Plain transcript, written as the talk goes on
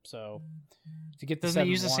So to get the Doesn't it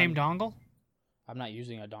use the 7.1 same dongle? I'm not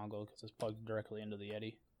using a dongle because it's plugged directly into the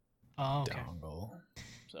Yeti. Oh, okay. Dongle.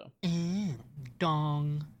 So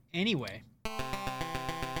Dong. Anyway.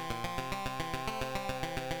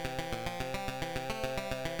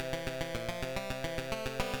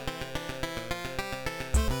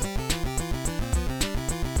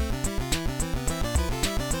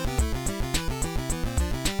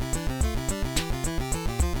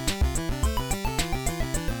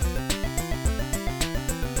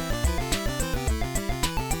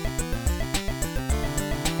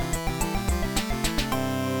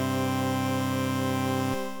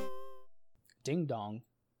 ding dong.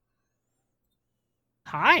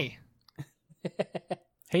 Hi.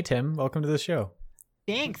 Hey, Tim. Welcome to the show.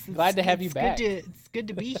 Thanks. Glad to have you back. It's good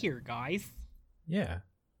to be here, guys. Yeah.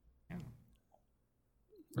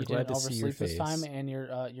 We're You glad didn't to see your oversleep this face. time, and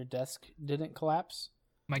your desk didn't collapse.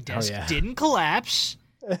 My desk yeah. didn't collapse.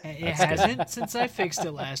 It hasn't since I fixed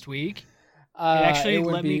it last week. It actually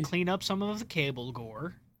let me clean up some of the cable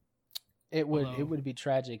gore. It would Although- it would be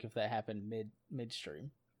tragic if that happened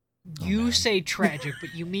midstream. You man. say tragic,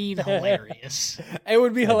 but you mean hilarious. It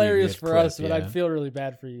would be That'd be a hilarious good for clip, us, but yeah. I'd feel really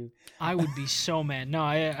bad for you. I would be so mad. No,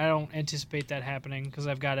 I don't anticipate that happening because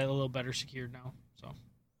I've got it a little better secured now. So,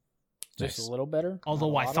 Just Nice. a little better.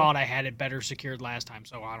 although not a I lot thought I had it better secured last time,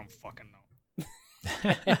 so I don't fucking know.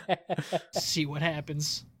 See what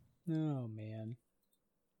happens. Oh man.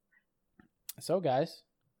 So guys,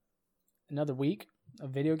 another week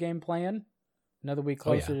of video game playing. Another week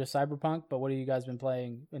Oh, yeah. closer to Cyberpunk. But what have you guys been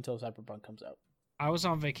playing until Cyberpunk comes out? I was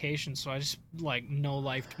on vacation, so I just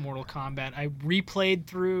no-lifed Mortal Kombat. I replayed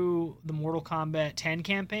through the Mortal Kombat 10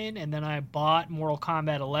 campaign, and then I bought Mortal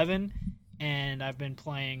Kombat 11, and I've been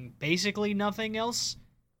playing basically nothing else.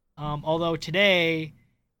 Although today,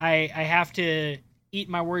 I have to eat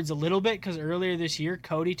my words a little bit, because earlier this year,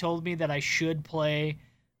 Kody told me that I should play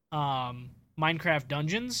Minecraft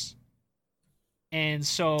Dungeons. And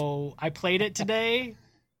so I played it today,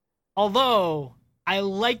 although I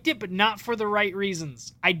liked it, but not for the right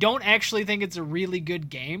reasons. I don't actually think it's a really good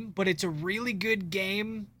game, but it's a really good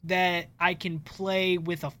game that I can play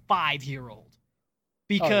with a 5-year-old.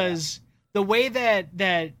 Because the way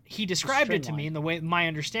that he described it to me, and the way my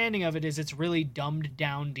understanding of it is, it's really dumbed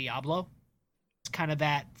down Diablo. It's kind of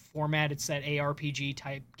that format. It's that ARPG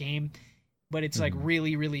type game, but it's like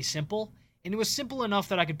really, really simple. And it was simple enough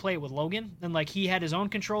that I could play it with Logan. And like he had his own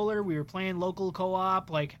controller. We were playing local co-op.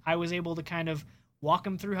 Like I was able to kind of walk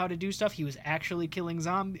him through how to do stuff. He was actually killing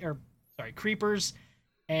creepers.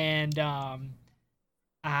 And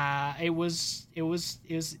it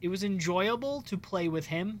was enjoyable to play with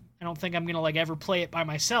him. I don't think I'm gonna like ever play it by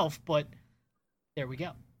myself, but there we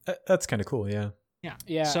go. That's kind of cool, yeah.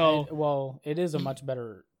 Yeah. So it is a much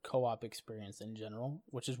better co-op experience in general,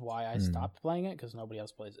 which is why I stopped playing it, because nobody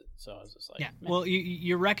else plays it. So I was just like, yeah. man. Well,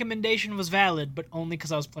 your recommendation was valid, but only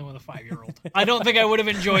because I was playing with a 5-year-old. I don't think I would have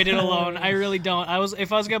enjoyed it alone. I really don't.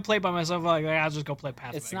 If I was gonna play it by myself, I'll just go play Path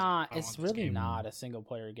of It's Exile. not. I It's want this really game. not a single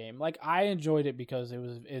player game. Like I enjoyed it because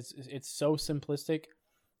it's so simplistic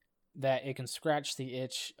that it can scratch the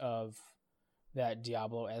itch of that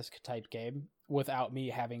Diablo-esque type game without me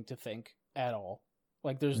having to think at all.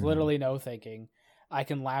 Like there's literally no thinking. I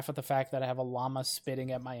can laugh at the fact that I have a llama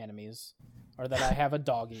spitting at my enemies, or that I have a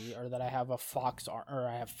doggy, or that I have a fox or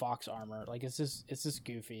I have fox armor. Like it's just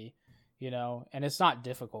goofy, you know, and it's not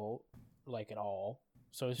difficult like at all.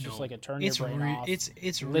 So it's just like a turn your brain off. It's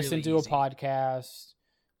listen really to easy. a podcast,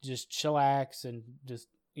 just chillax and just,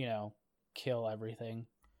 you know, kill everything.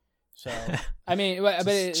 So I mean,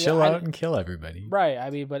 but Chill out and kill everybody. right? I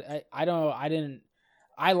mean, but I don't know.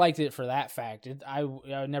 I liked it for that fact. I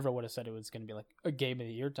never would have said it was going to be like a game of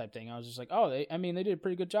the year type thing. I was just like, oh, they did a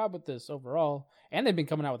pretty good job with this overall, and they've been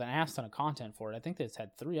coming out with an ass ton of content for it. I think it's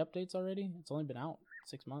had 3 updates already. It's only been out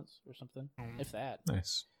 6 months or something, if that.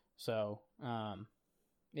 Nice. So,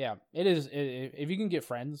 yeah, it is. If you can get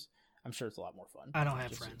friends, I'm sure it's a lot more fun. I don't have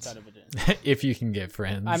Just friends. kind of a- If you can get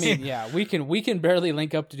friends. I mean, yeah, we can barely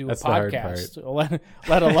link up to do That's a the hard podcast,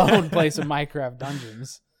 let alone play some Minecraft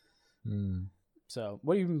Dungeons. Mm. So,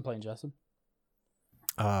 what have you been playing, Justin?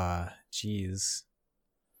 Geez.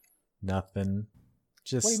 Nothing.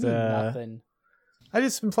 Just What do you mean nothing? I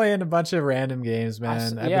just been playing a bunch of random games,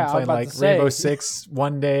 man. I've yeah, I was been playing about like to say. Rainbow Six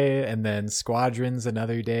one day and then Squadrons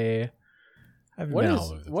another day. I've been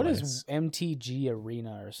all over the What place. is MTG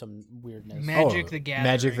Arena or some weirdness? Magic the Gathering.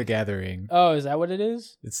 Magic the Gathering. Oh, is that what it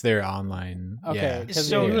is? It's their online. Okay. Yeah. 'Cause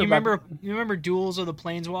So you you remember remember Duels of the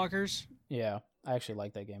Planeswalkers? Yeah, I actually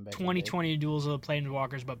like that game back in the day. 2020 Duels of the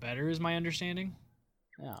Planeswalkers, but better is my understanding.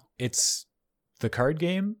 Yeah. It's the card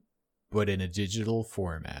game, but in a digital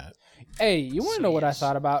format. Hey, you want to So, know what I yes.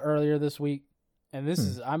 thought about earlier this week? And this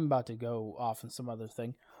is, I'm about to go off on some other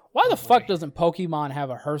thing. Why the Oh, fuck boy. doesn't Pokemon have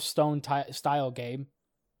a Hearthstone style game?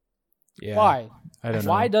 Yeah, Why? I don't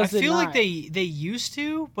know. Why I does it feel not? like they used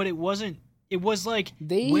to, but it wasn't. It was like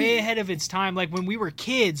They- way ahead of its time. Like when we were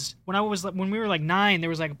kids, when we were like 9, there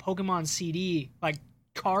was like a Pokemon CD, like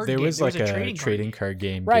card There game. was like a trading trading card card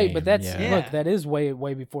game. Right, but that's yeah. look, that is way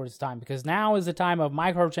before its time, because now is the time of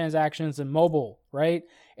microtransactions and mobile, right?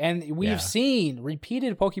 And we've Yeah. seen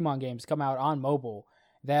repeated Pokemon games come out on mobile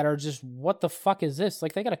that are just, what the fuck is this?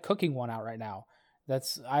 Like, they got a cooking one out right now.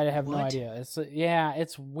 I have no What? idea.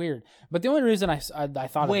 It's weird. But the only reason I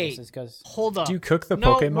thought of Wait. this is because Hold up. Do you cook the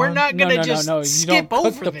no, Pokemon? we're not gonna just you skip don't cook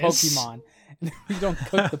over the this. Pokemon. You don't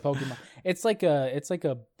cook the Pokemon. It's like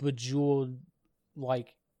a bejeweled,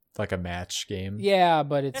 like, Like a match game. yeah,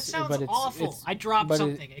 but That it's sounds but it's, awful. it's I dropped but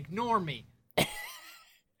something. Ignore me.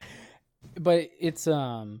 but it's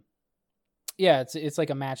yeah, it's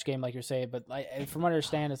like a match game, like you're saying, but like, from what I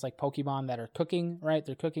understand, it's like Pokemon that are cooking, right?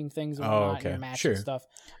 They're cooking things and whatnot, and okay. you're matching Sure. stuff.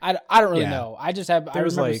 I don't really Yeah. know. I just have I There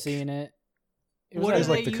was, remember like- seeing it. It What It do was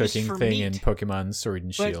like, like the they use cooking for thing meat? in Pokemon Sword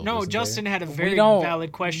and Shield. But no, wasn't Justin there? had a We very don't-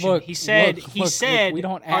 valid question. look, he said, look, we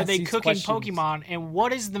don't "Are ask they these cooking questions. Pokemon? And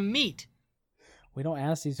what is the meat?" we don't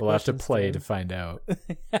ask these We'll have to questions. play Dave. to find out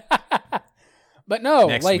But no,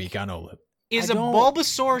 next like, week on OLIP. Is I a don't-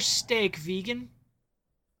 Bulbasaur steak vegan?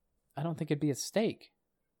 I don't think it'd be a steak.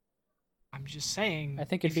 I'm just saying. I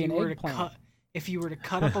think it'd if be you an were to eggplant. if you were to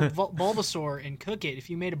cut up a Bulbasaur and cook it, if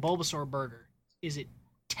you made a Bulbasaur burger, is it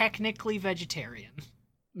technically vegetarian?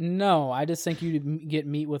 No, I just think you'd get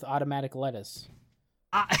meat with automatic lettuce.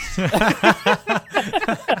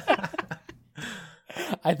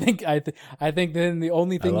 I, I think then the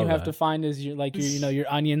only thing you love have that. to find is your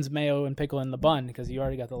onions, mayo, and pickle in the bun, because you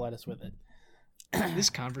already got the lettuce with it. this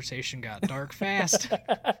conversation got dark fast.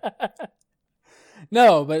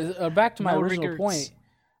 No, but back to my No original regrets.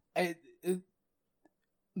 point.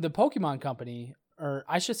 The Pokemon Company, or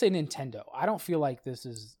I should say Nintendo. I don't feel like this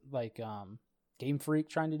is like Game Freak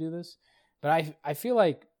trying to do this, but I feel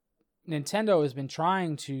like Nintendo has been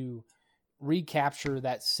trying to recapture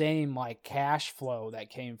that same like cash flow that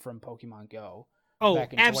came from Pokemon Go. Oh,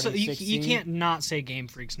 Back in absolutely! You 2016. can't not say Game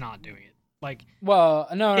Freak's not doing it. Like, Well,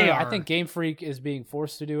 no, They I are. think Game Freak is being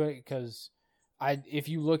forced to do it because if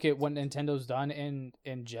you look at what Nintendo's done in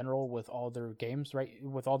general with all their games, right,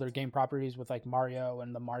 with all their game properties, with like Mario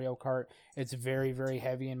and the Mario Kart, it's very, very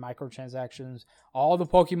heavy in microtransactions. All the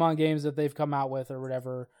Pokemon games that they've come out with or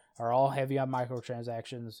whatever are all heavy on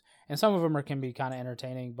microtransactions, and some of them can be kind of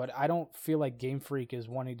entertaining, but I don't feel like Game Freak is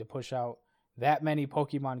wanting to push out that many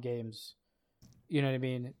Pokemon games, you know what I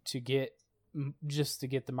mean, just to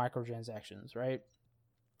get the microtransactions, right?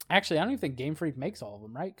 Actually, I don't even think Game Freak makes all of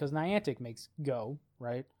them, right? Because Niantic makes Go,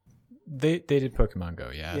 right? They did Pokemon Go,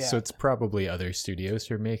 yeah. So Yeah. it's probably other studios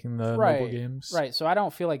who are making the Right, mobile games. Right. So I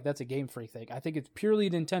don't feel like that's a Game Freak thing. I think it's purely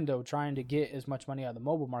Nintendo trying to get as much money out of the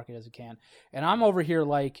mobile market as it can. And I'm over here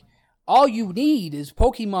like, all you need is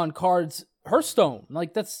Pokemon cards Hearthstone.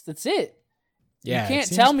 Like that's it. Yeah, You it can't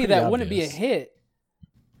seems tell me pretty that wouldn't be a obvious. hit.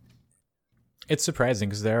 It's surprising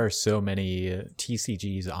because there are so many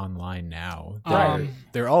TCGs online now. Um,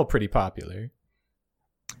 They're all pretty popular.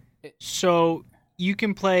 so you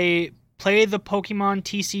can play the Pokemon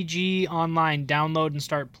TCG online, download and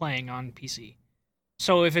start playing on PC.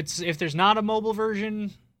 So if there's not a mobile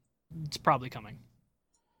version, it's probably coming.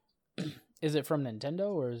 Is it from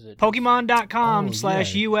Nintendo or is it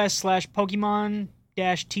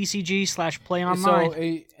Pokemon.com/US/Pokemon-TCG/play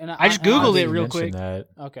online. I just Googled Now that it you real mention quick. That,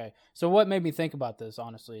 Okay. So what made me think about this,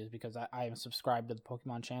 honestly, is because I am subscribed to the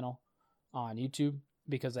Pokemon channel on YouTube,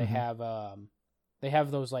 because they Mhm.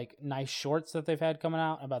 have those like nice shorts that they've had coming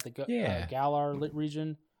out about the Yeah. Galar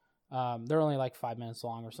region. They're only like 5 minutes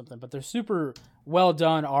long or something, but they're super well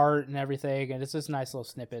done art and everything, and it's just nice little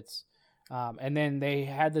snippets. And then they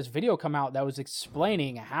had this video come out that was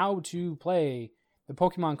explaining how to play the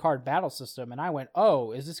Pokemon card battle system, and I went,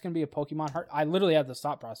 "Oh, is this going to be a Pokemon Heart?" I literally had the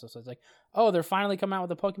thought process. I was like, "Oh, they're finally coming out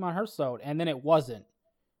with a Pokemon Hearthstone," and then it wasn't.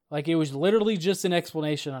 Like, it was literally just an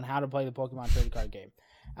explanation on how to play the Pokemon trading card game.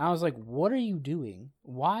 And I was like, "What are you doing?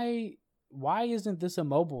 Why isn't this a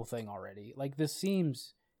mobile thing already? Like, this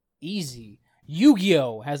seems easy.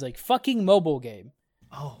 Yu-Gi-Oh has a fucking mobile game."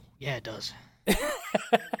 Oh, yeah, it does.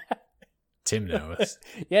 Tim knows.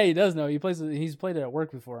 Yeah, he does know. He's played it at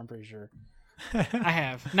work before, I'm pretty sure. I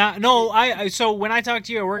have. I so when I talked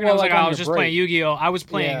to you at work, Well, I was like like, on I was your just playing break. Yu-Gi-Oh. I was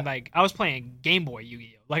playing Yeah. I was playing Game Boy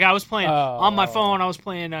Yu-Gi-Oh. Like I was playing on my Oh. phone. I was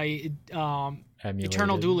playing Eternal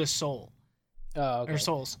Emulated. Duelist Soul. Oh, okay. Or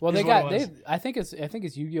Souls. Well, is they what it got was. I think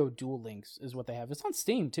it's Yu-Gi-Oh! Duel Links is what they have. It's on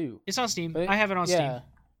Steam too. It's on Steam. But I have it on Steam.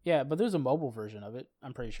 Yeah, but there's a mobile version of it.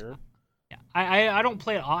 I'm pretty sure. Yeah, I don't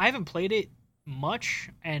play it. I haven't played it much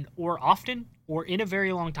or often or in a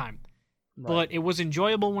very long time. Right. But it was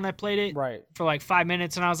enjoyable when I played it Right. for like 5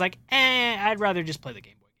 minutes, and I was like, I'd rather just play the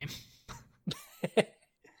Game Boy game.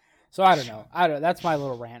 So I don't know. That's my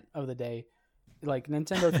little rant of the day. Like,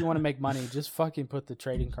 Nintendo, if you want to make money, just fucking put the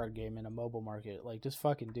trading card game in a mobile market. Like, just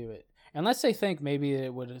fucking do it. Unless they think maybe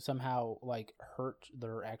it would somehow like hurt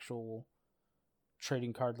their actual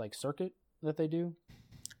trading card like circuit that they do.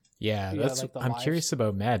 Yeah, that's. like I'm curious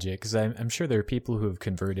about Magic because I'm sure there are people who have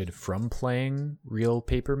converted from playing real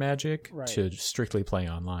paper Magic to strictly playing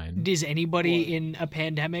online. Is anybody in a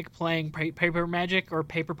pandemic playing paper Magic or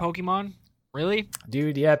paper Pokemon? Really?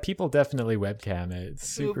 Dude, yeah, people definitely webcam it. It's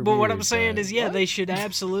super But weird, what I'm saying is, What? they should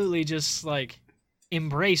absolutely just like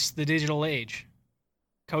embrace the digital age.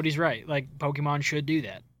 Cody's right. Like, Pokemon should do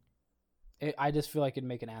that. I just feel like it'd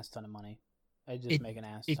make an ass ton of money. Make an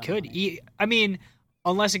ass. It ton could. Of money. I mean,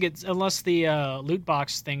 unless the loot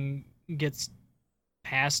box thing gets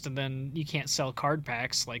passed, and then you can't sell card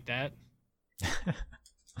packs like that.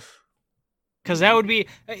 Because that would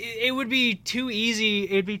be too easy.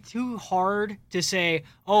 It'd be too hard to say,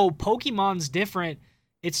 oh, Pokemon's different.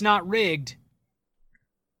 It's not rigged.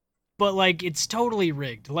 But, like, it's totally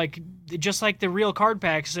rigged. Like, just like the real card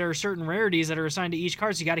packs, there are certain rarities that are assigned to each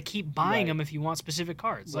card, so you got to keep buying them if you want specific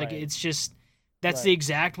cards. Like, it's just, that's the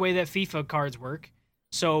exact way that FIFA cards work.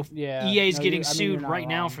 So, EA's getting sued right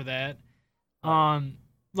now for that.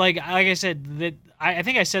 Like I said, I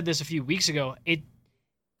think I said this a few weeks ago.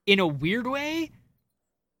 In a weird way,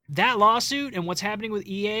 that lawsuit and what's happening with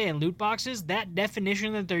EA and loot boxes, that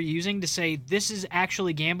definition that they're using to say this is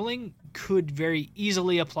actually gambling could very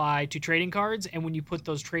easily apply to trading cards. And when you put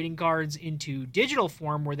those trading cards into digital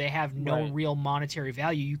form where they have no real monetary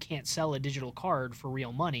value, you can't sell a digital card for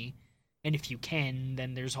real money. And if you can,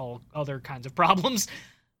 then there's all other kinds of problems.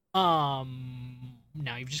 Now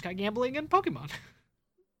you've just got gambling and Pokemon.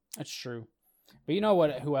 That's true. But you know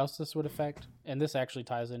what? Who else this would affect? And this actually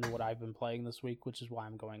ties into what I've been playing this week, which is why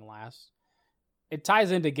I'm going last. It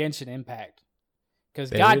ties into Genshin Impact. Because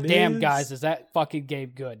goddamn, guys, is that fucking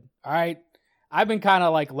game good? All right? I've been kind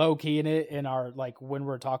of like low-key in it in our, like, when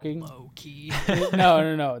we're talking. Low-key.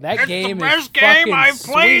 No. That game is the best game I've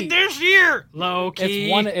sweet. played this year.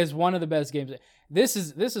 Low-key. It's one of the best games. This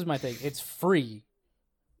is my thing. It's free.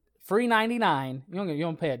 Free 99. You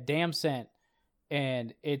don't pay a damn cent.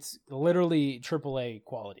 And it's literally AAA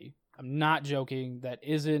quality. I'm not joking. That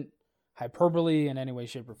isn't hyperbole in any way,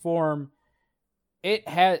 shape, or form. It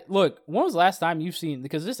had... Look, when was the last time you've seen...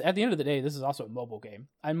 Because this, at the end of the day, this is also a mobile game.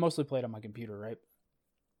 I mostly played on my computer, right?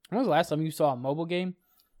 When was the last time you saw a mobile game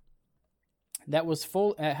that was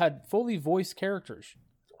had fully voiced characters?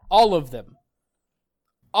 All of them.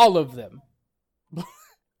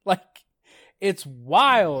 Like, it's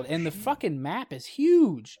wild. And the fucking map is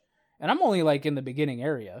huge. And I'm only like in the beginning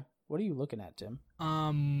area. What are you looking at, Tim?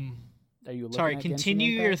 Are you looking sorry, at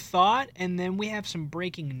continue your thought, and then we have some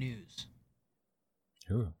breaking news.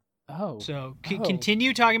 Ooh. Oh. So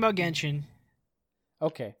continue talking about Genshin.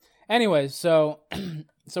 Okay. Anyways, so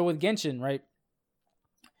with Genshin, right?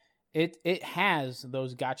 It has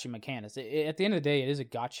those gacha mechanics. At the end of the day, it is a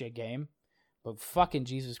gacha game, but fucking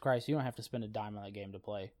Jesus Christ, you don't have to spend a dime on that game to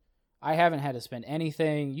play. I haven't had to spend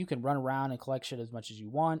anything. You can run around and collect shit as much as you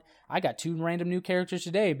want. I got 2 random new characters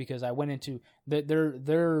today because I went into their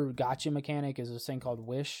gacha mechanic is this thing called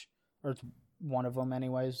Wish, or it's one of them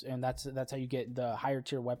anyways, and that's how you get the higher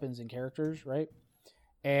tier weapons and characters, right?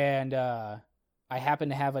 And I happen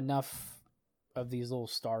to have enough of these little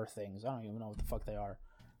star things. I don't even know what the fuck they are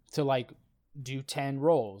to like do 10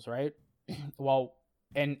 rolls, right? Well,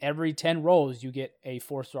 and every 10 rolls you get a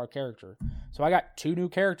 4-star character. So I got 2 new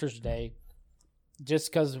characters today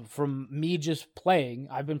just because from me just playing.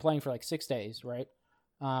 I've been playing for like 6 days, right?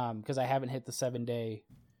 Because I haven't hit the 7-day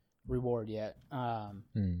reward yet.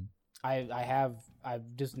 I've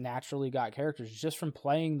just naturally got characters just from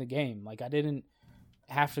playing the game. Like I didn't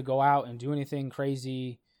have to go out and do anything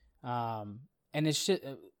crazy. And it's just,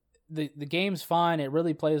 the game's fun. It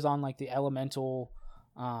really plays on like the elemental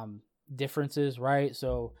differences, right?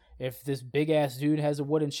 So if this big ass dude has a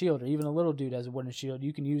wooden shield, or even a little dude has a wooden shield,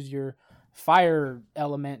 you can use your fire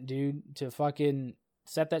element dude to fucking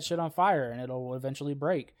set that shit on fire and it'll eventually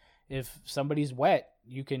break. If somebody's wet,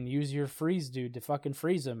 you can use your freeze dude to fucking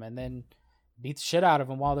freeze them and then beat the shit out of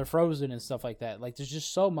them while they're frozen and stuff like that. Like there's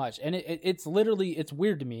just so much. And it's literally, it's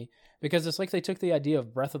weird to me because it's like they took the idea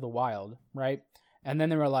of Breath of the Wild, right? And then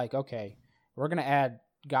they were like, okay, we're going to add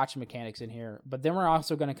gotcha mechanics in here, but then we're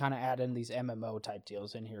also going to kind of add in these MMO type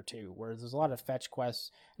deals in here too, where there's a lot of fetch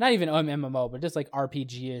quests, not even MMO, but just like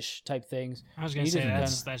RPG-ish type things. I was going to say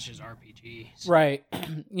that's just RPG. Right.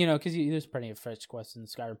 Because there's plenty of fetch quests in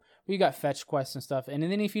Skyrim. But you got fetch quests and stuff, and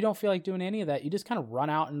then if you don't feel like doing any of that, you just kind of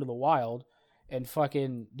run out into the wild and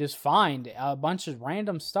fucking just find a bunch of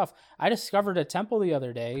random stuff. I discovered a temple the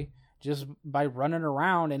other day just by running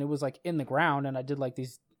around, and it was like in the ground, and I did like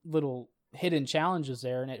these little hidden challenges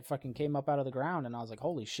there, and it fucking came up out of the ground, and I was like,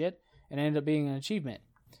 holy shit, and it ended up being an achievement.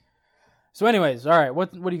 So anyways, all right,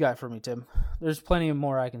 what do you got for me, Tim? There's plenty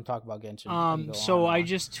more I can talk about Genshin. So I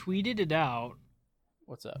just tweeted it out.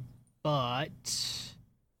 What's up? But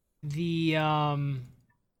the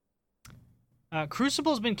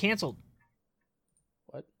Crucible's been canceled.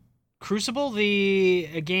 What? Crucible,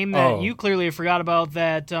 a game that you clearly forgot about,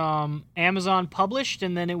 that Amazon published,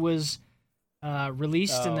 and then it was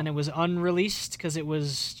released, and then it was unreleased because it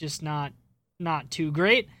was just not too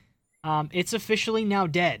great. It's officially now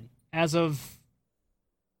dead as of,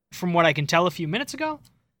 from what I can tell, a few minutes ago.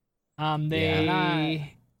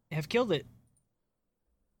 They have killed it.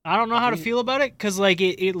 I don't know how to feel about it, because like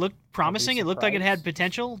it looked promising. It looked like it had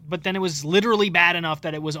potential, but then it was literally bad enough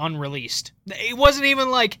that it was unreleased. It wasn't even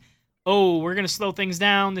like, oh, we're gonna slow things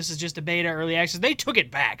down, this is just a beta, early access. They took it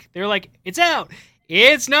back. They're like, it's out.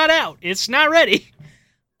 It's not out. It's not ready.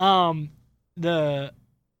 I'll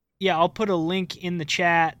put a link in the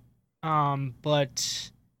chat.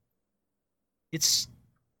 But it's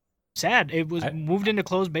sad. It was moved into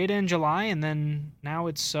closed beta in July, and then now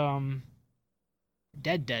it's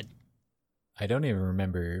dead. I don't even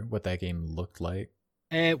remember what that game looked like.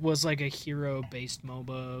 It was like a hero-based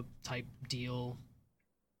MOBA type deal.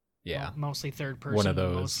 Yeah, mostly third person, one of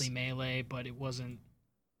those. Mostly melee, but it wasn't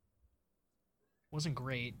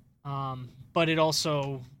great. But it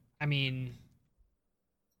also, I mean,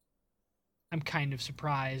 I'm kind of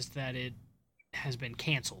surprised that it has been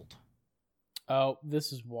canceled. Oh,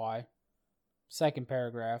 this is why. Second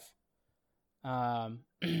paragraph. That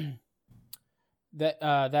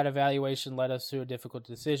evaluation led us to a difficult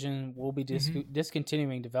decision. We'll be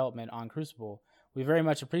discontinuing development on Crucible. We very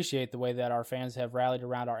much appreciate the way that our fans have rallied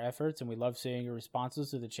around our efforts, and we love seeing your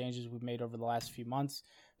responses to the changes we've made over the last few months.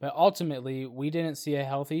 But ultimately, we didn't see a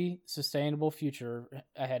healthy, sustainable future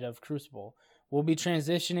ahead of Crucible. We'll be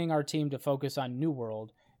transitioning our team to focus on New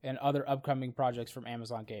World and other upcoming projects from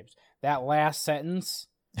Amazon Games. That last sentence,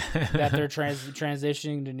 that they're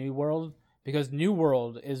transitioning to New World, because New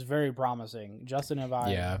World is very promising. Justin and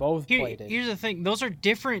I both played it. Here's the thing. Those are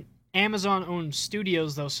different Amazon-owned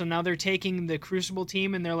studios, though. So now they're taking the Crucible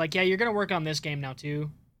team, and they're like, yeah, you're going to work on this game now, too.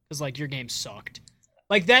 Because, like, your game sucked.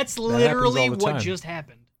 Like, that's literally what just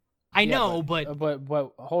happened. I know, but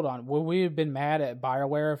hold on. Would we have been mad at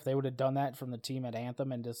BioWare if they would have done that from the team at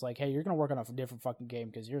Anthem and just like, hey, you're going to work on a different fucking game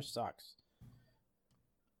because yours sucks?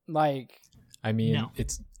 Like, I mean, no.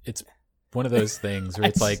 It's one of those things where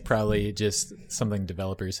it's like probably just something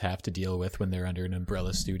developers have to deal with when they're under an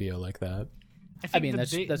umbrella studio like that. I mean,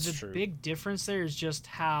 that's true. The big difference there is just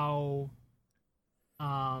how,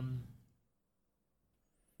 man,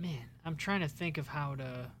 I'm trying to think of how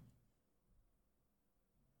to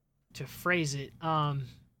phrase it.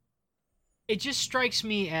 It just strikes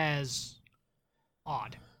me as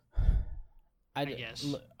odd. I guess.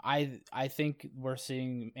 I think we're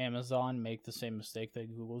seeing Amazon make the same mistake that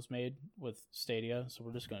Google's made with Stadia, so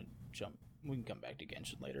we're just gonna jump. We can come back to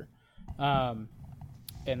Genshin later.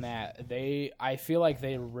 And that I feel like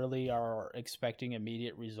they really are expecting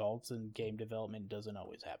immediate results, and game development doesn't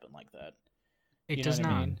always happen like that. It does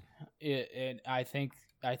not. I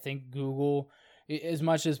think Google, as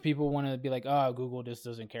much as people want to be like, oh, Google just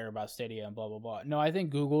doesn't care about Stadia and blah, blah, blah. No, I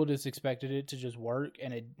think Google just expected it to just work,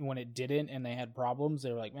 and when it didn't and they had problems,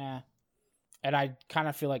 they were like, meh. And I kind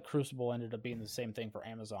of feel like Crucible ended up being the same thing for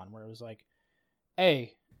Amazon, where it was like,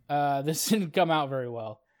 hey, this didn't come out very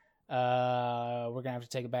well. We're going to have to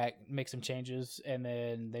take it back, make some changes. And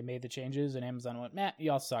then they made the changes, and Amazon went, meh,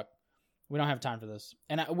 y'all suck. We don't have time for this.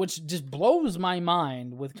 And which just blows my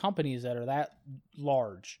mind with companies that are that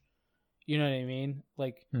large. You know what I mean?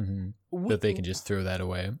 Like that they can just throw that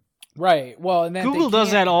away. Right. Well, and then Google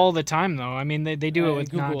does that all the time, though. I mean, they do it with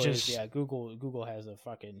Google not just Google has a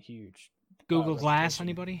fucking huge Google Glass.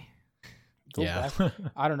 Anybody? Google Glass?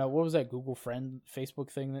 I don't know. What was that Google Friend Facebook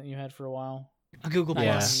thing that you had for a while? A Google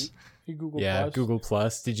Plus. Google Plus. Google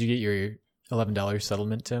Plus. Did you get your $11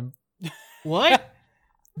 settlement, Tim? What?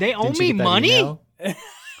 They owe me money?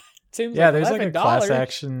 There's like a class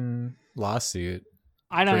action lawsuit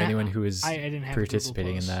for anyone who is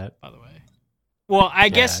participating in that. By the way, well, I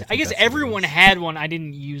guess everyone had one. I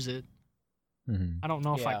didn't use it. Mm-hmm. I don't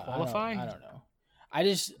know if I qualify. I don't know.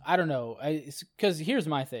 I don't know. Because here's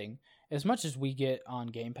my thing. As much as we get on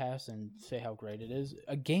Game Pass and say how great it is,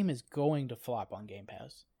 a game is going to flop on Game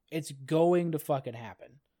Pass. It's going to fucking happen.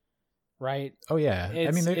 Right? Oh, yeah.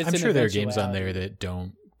 I mean, I'm sure there are games on there that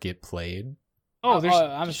don't get played. Oh,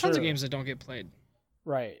 there's tons of games that don't get played.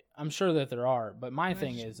 Right. I'm sure that there are. But my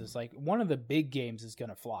thing is like one of the big games is going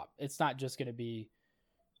to flop. It's not just going to be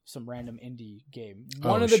some random indie game.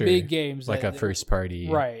 One of the big games. Like a first party.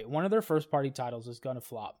 Right. One of their first party titles is going to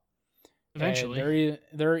flop. Eventually.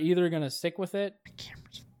 They're either going to stick with it.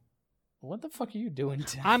 What the fuck are you doing?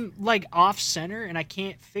 I'm like off center and I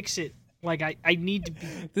can't fix it. Like I need to be.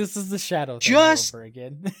 This is the shadow thing just over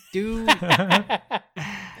again. Dude.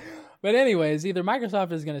 But anyways, either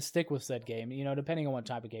Microsoft is going to stick with said game, depending on what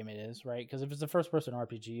type of game it is, right? Because if it's a first-person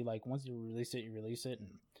RPG, like once you release it, and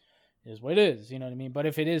it is what it is. You know what I mean? But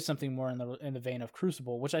if it is something more in the vein of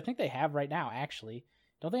Crucible, which I think they have right now, actually,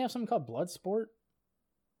 don't they have something called Bloodsport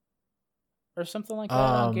or something like that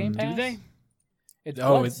on Game Pass? Do they? It's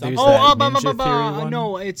there's that Ninja Theory one?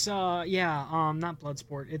 No, it's not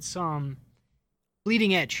Bloodsport. It's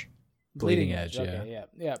Bleeding Edge. Bleeding Edge, okay,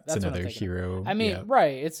 yeah. That's another hero. I mean,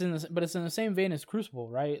 right? But it's in the same vein as Crucible,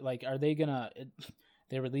 right? Like, are they gonna?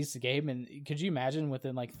 They release the game, and could you imagine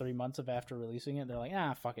within like 3 months of after releasing it, they're like,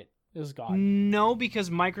 fuck it, this is gone. No, because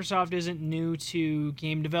Microsoft isn't new to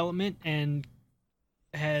game development and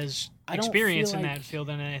has experience in that field,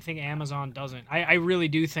 and I think Amazon doesn't. I really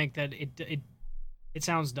do think that it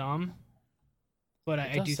sounds dumb, but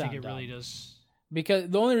I do think it really does. Because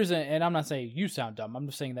the only reason, and I'm not saying you sound dumb, I'm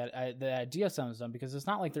just saying that the idea sounds dumb because it's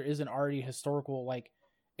not like there isn't already historical like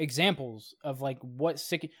examples of like what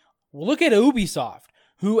sick. Well, look at Ubisoft,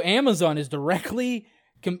 who Amazon is directly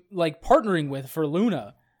like partnering with for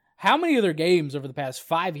Luna. How many other games over the past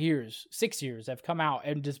 5 years, 6 years have come out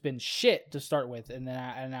and just been shit to start with, and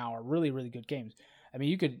now are really, really good games? I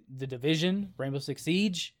mean, The Division, Rainbow Six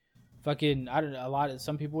Siege. Fucking, I don't know.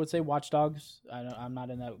 Some people would say Watch Dogs. I'm not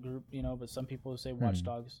in that group, but some people would say Watch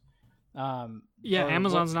Dogs.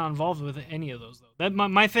 Amazon's not involved with any of those though. That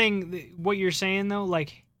my thing. What you're saying though,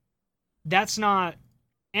 like, that's not.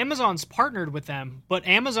 Amazon's partnered with them, but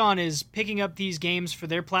Amazon is picking up these games for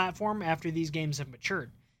their platform after these games have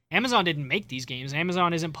matured. Amazon didn't make these games.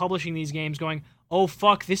 Amazon isn't publishing these games going, "Oh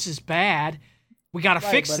fuck, this is bad. We gotta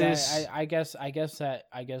fix this." I guess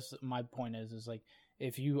my point is like,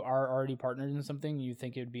 if you are already partnered in something, you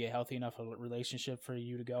think it would be a healthy enough relationship for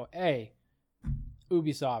you to go, hey,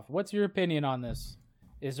 Ubisoft, what's your opinion on this?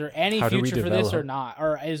 Is there any future for this or not?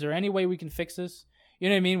 Or is there any way we can fix this? You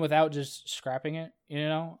know what I mean? Without just scrapping it,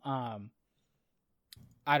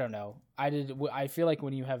 I don't know. I feel like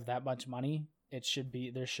when you have that much money, there should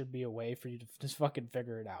be a way for you to just fucking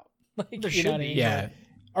figure it out. Like, there should be. Yeah.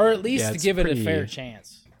 Or at least to give it a fair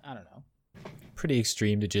chance. I don't know. Pretty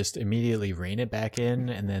extreme to just immediately rein it back in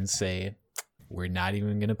and then say we're not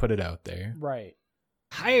even going to put it out there. Right.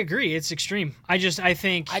 I agree. It's extreme. I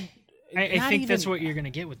think that's what you're going to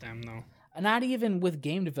get with them though. Not even with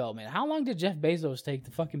game development. How long did Jeff Bezos take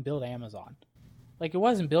to fucking build Amazon? Like, it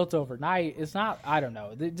wasn't built overnight. It's not. I don't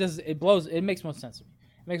know. It makes no sense to me.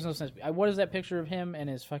 It makes no sense. What is that picture of him in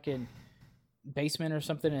his fucking basement or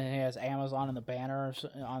something, and he has Amazon on the banner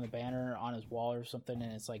on his wall or something,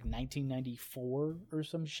 and it's like 1994 or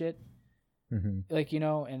some shit. Mm-hmm. Like,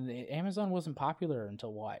 and Amazon wasn't popular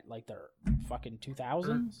until what, like the fucking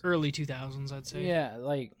 2000s, early 2000s, I'd say. Yeah,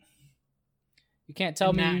 like, you can't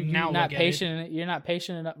tell me you're not patient. You're not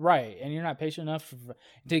patient enough, right? And you're not patient enough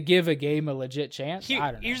to give a game a legit chance.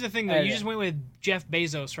 I don't know. Here's the thing, though. You just went with Jeff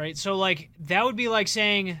Bezos, right? So, like, that would be like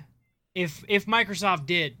saying, if Microsoft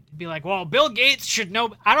did, be like, well, Bill Gates should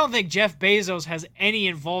know. I don't think Jeff Bezos has any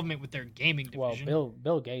involvement with their gaming division. Well,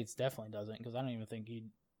 Bill Gates definitely doesn't, because I don't even think he'd.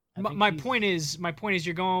 My point is,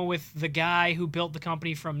 you're going with the guy who built the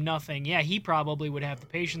company from nothing. Yeah, he probably would have the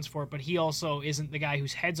patience for it, but he also isn't the guy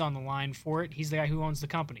whose head's on the line for it. He's the guy who owns the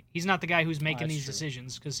company. He's not the guy who's making these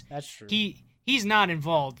decisions, because that's true. He's not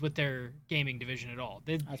involved with their gaming division at all.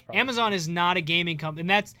 Amazon is not a gaming company, and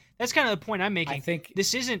that's kind of the point I'm making. I think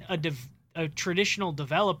this isn't a traditional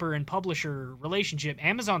developer and publisher relationship.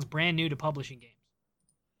 Amazon's brand new to publishing games.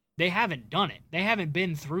 They haven't done it. They haven't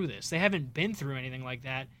been through this. They haven't been through anything like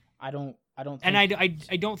that. I don't think, and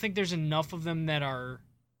I don't think there's enough of them that are.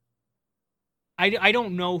 I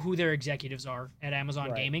don't know who their executives are at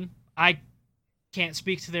Amazon Gaming. I can't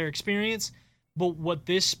speak to their experience, but what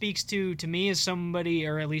this speaks to me is somebody,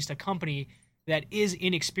 or at least a company, that is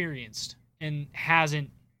inexperienced and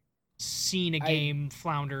hasn't seen a game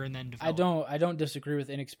flounder and then develop. I don't disagree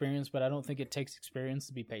with inexperience, but I don't think it takes experience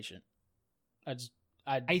to be patient. I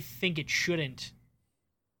I think it shouldn't,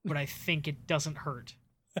 but I think it doesn't hurt.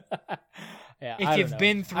 Yeah, if you've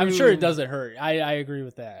been through, I'm sure it doesn't hurt. I agree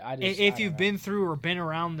with that. If you've been through or been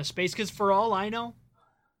around the space, because for all I know,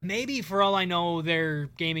 their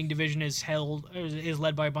gaming division is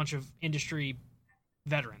led by a bunch of industry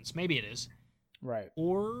veterans. Maybe it is. Right.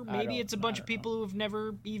 Or maybe it's a bunch of people who have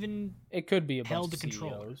never even it could be a held bunch the of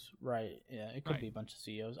controller. CEOs. Right. Yeah, it could be a bunch of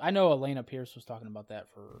CEOs. I know Elena Pierce was talking about that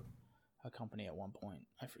for a company at one point.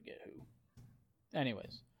 I forget who.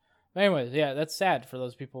 Anyways, yeah, that's sad for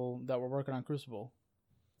those people that were working on Crucible.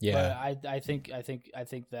 Yeah. But I think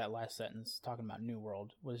that last sentence talking about New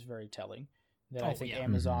World was very telling. That I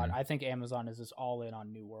think Amazon is just all in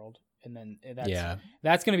on New World, and then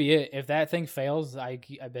that's going to be it. If that thing fails, I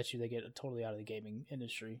bet you they get totally out of the gaming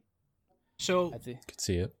industry. So I could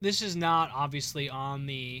see it. This is not obviously on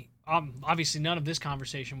the obviously none of this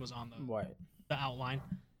conversation was on the outline,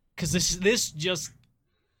 because this just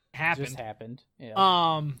happened.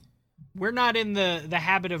 Yeah. We're not in the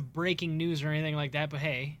habit of breaking news or anything like that, but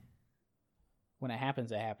hey. When it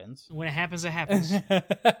happens, it happens. When it happens, it happens.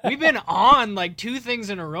 We've been on like 2 things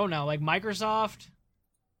in a row now, like Microsoft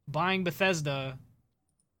buying Bethesda,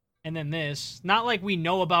 and then this. Not like we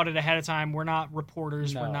know about it ahead of time. We're not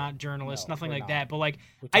reporters. We're not journalists. Nothing like that. But like,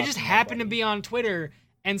 I just happen to be on Twitter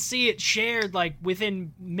and see it shared like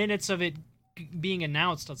within minutes of it being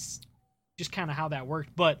announced. That's just kind of how that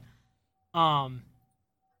worked. But are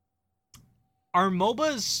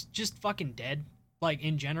MOBAs just fucking dead? Like,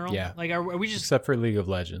 in general? Yeah. Like, are we just... Except for League of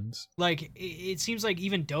Legends. Like, it seems like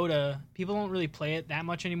even Dota, people don't really play it that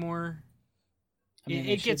much anymore. I mean,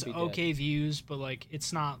 it gets okay views, but, like,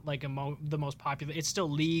 it's not, like, the most popular. It's still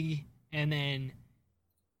League, and then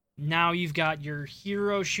now you've got your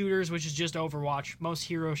hero shooters, which is just Overwatch. Most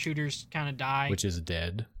hero shooters kind of die. Which is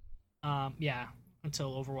dead. Yeah,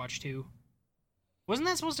 until Overwatch 2. Wasn't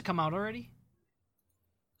that supposed to come out already?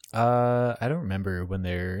 I don't remember when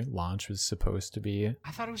their launch was supposed to be.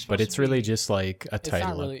 I thought it was supposed to be. But it's really just like a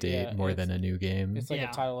title really, update more than a new game. It's like a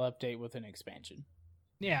title update with an expansion.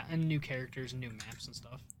 Yeah, and new characters and new maps and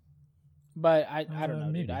stuff. But I don't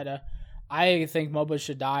know, dude. I think MOBA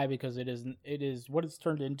should die because it is what it's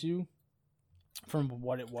turned into from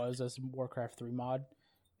what it was as a Warcraft 3 mod.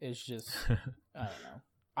 It's just I don't know.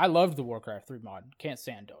 I loved the Warcraft 3 mod. Can't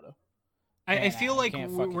stand Dota. I feel like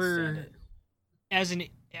we're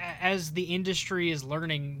as the industry is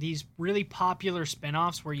learning, these really popular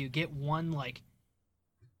spin-offs where you get one like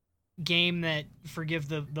game that, forgive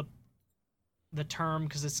the term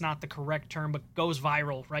because it's not the correct term, but goes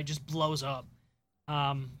viral, right? Just blows up.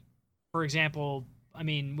 For example, I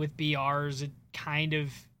mean, with BRs,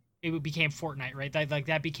 it became Fortnite, right?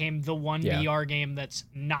 That became the one BR game that's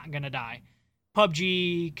not gonna die.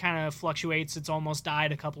 PUBG kind of fluctuates. It's almost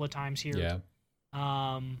died a couple of times here. Yeah.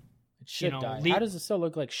 It should die. How does it still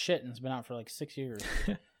look like shit and it's been out for like 6 years?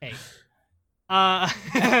 Hey.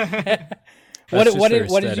 What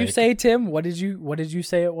did you say, Tim? What did you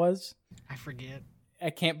say it was? I forget. I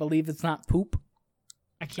can't believe it's not poop.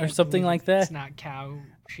 I can't. Or something like that. It's not cow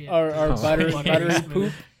shit. Or buttery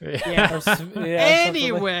poop. Yeah.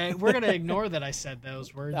 Anyway, we're gonna ignore that I said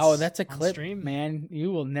those words. Oh, that's a clip, stream. Man. You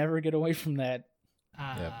will never get away from that.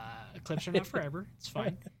 Clips are not forever. It's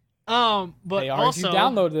fine. But they are also, if you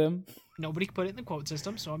download them. Nobody put it in the quote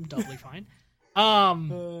system, so I'm doubly fine.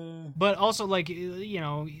 But also, like,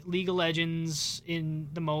 League of Legends in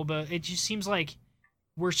the MOBA, it just seems like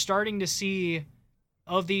we're starting to see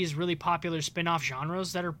of these really popular spin-off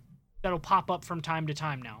genres that'll pop up from time to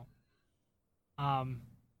time now.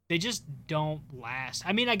 They just don't last.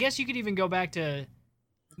 I mean, I guess you could even go back to,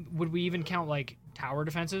 would we even count like tower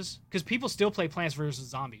defenses? Because people still play Plants vs.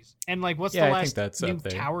 Zombies. And like, what's the last new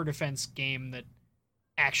tower defense game that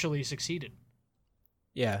actually succeeded?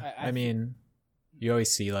 Yeah, I mean, you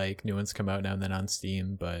always see like new ones come out now and then on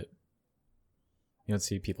Steam, but you don't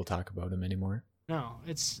see people talk about them anymore. No,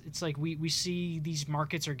 it's like we see these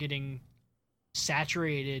markets are getting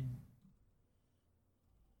saturated.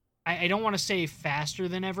 I don't want to say faster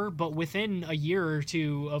than ever, but within a year or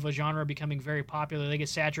two of a genre becoming very popular, they get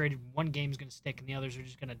saturated. One game's going to stick and the others are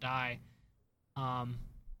just going to die. And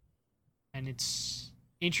it's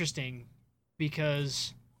interesting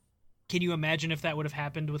because can you imagine if that would have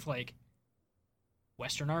happened with like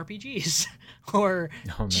Western RPGs or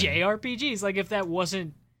JRPGs? Like if that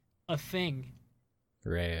wasn't a thing.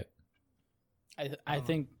 Right. I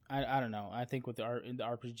think I don't know. I think with the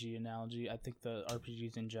RPG analogy, I think the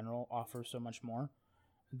RPGs in general offer so much more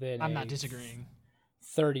than I'm not disagreeing.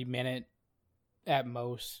 30-minute at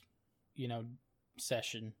most,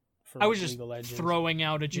 session for I was just League of Legends. Throwing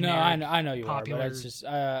out a generic. No, I know you popular... are, but it's just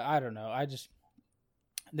I don't know. I just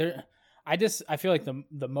I feel like the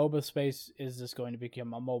MOBA space is just going to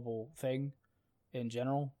become a mobile thing in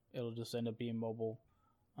general. It'll just end up being mobile,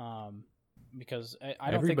 because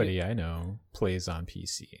I don't everybody think I know plays on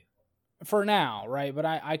PC for now, right? But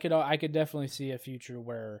I could definitely see a future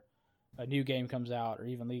where a new game comes out, or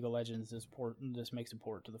even League of Legends just makes a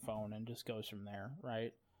port to the phone and just goes from there,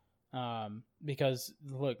 right? Because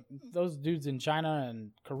look, those dudes in China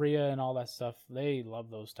and Korea and all that stuff, they love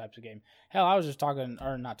those types of games. Hell, I was just but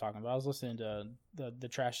I was listening to the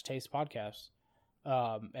Trash Taste podcast,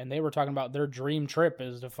 and they were talking about their dream trip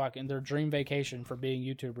is their dream vacation for being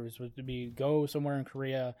YouTubers was to go somewhere in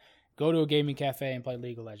Korea, go to a gaming cafe and play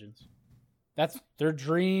League of Legends. That's their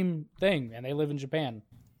dream thing, and they live in Japan.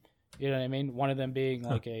 You know what I mean? One of them being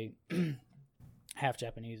like a half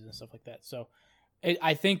Japanese and stuff like that. So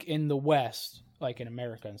I think in the West, like in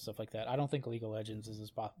America and stuff like that, I don't think League of Legends is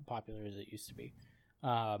as popular as it used to be.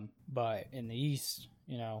 But in the East,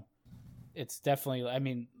 it's definitely. I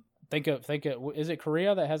mean, think of. Is it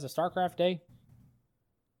Korea that has a StarCraft Day?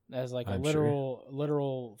 As like a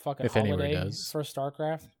literal fucking holiday for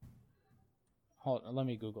StarCraft. Hold on, let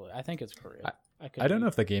me Google it. I think it's Korea. I don't know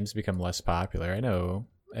if the game's become less popular. I know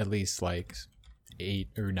at least like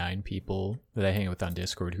 8 or 9 people that I hang out with on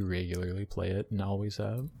Discord who regularly play it and always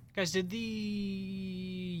have. Guys, did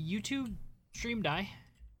the YouTube stream die?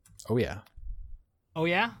 Oh yeah. Oh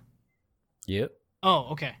yeah? Yep. Oh,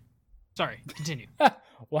 okay. Sorry, continue.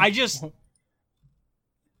 Well, I didn't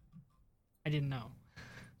know.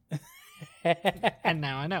 And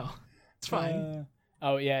now I know. It's fine.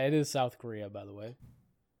 Oh yeah, it is South Korea, by the way.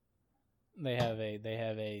 They have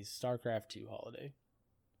a StarCraft 2 holiday.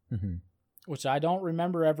 Mm-hmm. Which I don't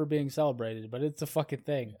remember ever being celebrated, but it's a fucking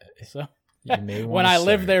thing. So when I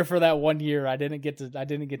lived there for that 1 year, I didn't get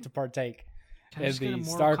to partake in the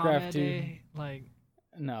StarCraft 2. Like,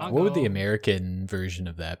 no. What would the American version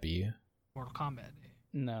of that be? Mortal Kombat Day.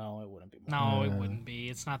 No, it wouldn't be. No, it wouldn't be.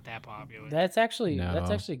 It's not that popular. That's actually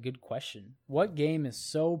a good question. What game is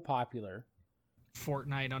so popular?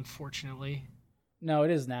 Fortnite, unfortunately. No,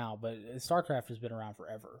 it is now, but StarCraft has been around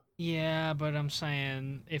forever. Yeah, but I'm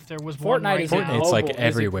saying if there was Fortnite's like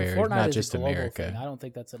everywhere, not just America. Thing. I don't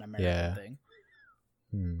think that's an American thing.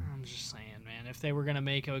 I'm just saying, man. If they were gonna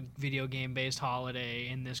make a video game based holiday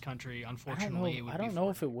in this country, unfortunately, it would be I don't know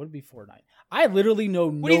if it would be Fortnite. I literally know.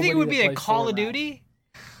 What do you think it would be? A Call of Duty?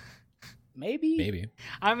 Maybe.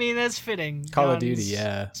 I mean, that's fitting. Call of Duty,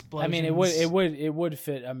 yeah. I mean, it would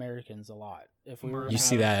fit Americans a lot if we were. You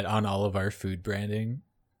see that on all of our food branding,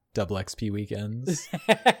 double XP weekends.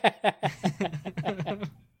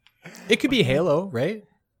 It could be Halo, right?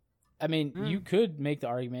 I mean, you could make the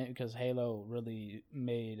argument because Halo really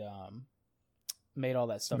made all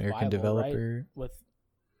that stuff American viable, developer, right?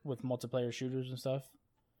 With multiplayer shooters and stuff.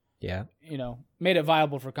 Yeah, made it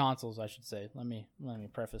viable for consoles, I should say. Let me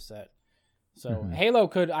preface that. So Halo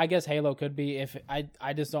could be if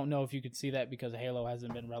I just don't know if you could see that because Halo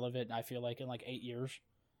hasn't been relevant. I feel like in like 8 years.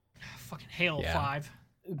 Fucking Halo 5.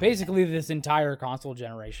 Basically, this entire console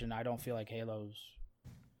generation, I don't feel like Halo's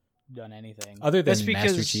done anything other than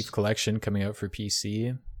Master Chief Collection coming out for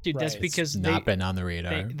PC. Dude, that's because it's not been on the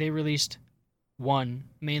radar. They released one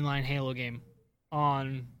mainline Halo game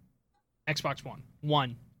on Xbox One.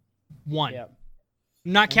 One. Yep.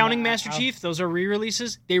 Not counting Master Chief, those are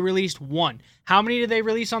re-releases. They released one. How many did they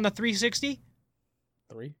release on the 360?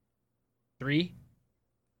 3.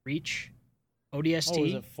 Reach. ODST. Oh,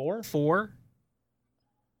 was it 4? 4.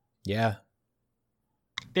 Yeah.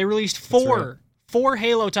 They released 4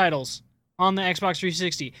 Halo titles on the Xbox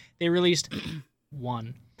 360. They released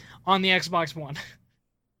 1 on the Xbox One.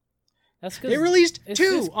 That's good. They released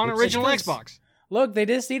 2 on original Xbox. Look, they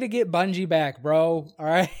just need to get Bungie back, bro. All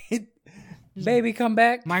right. Baby, come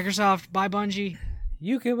back. Microsoft, buy Bungie.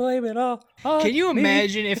 You can blame it all on Can you me.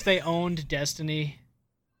 imagine if they owned Destiny?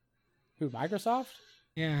 Who, Microsoft?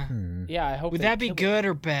 Yeah. Yeah, I hope. Would that be good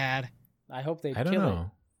or bad? I hope they I don't kill know. it.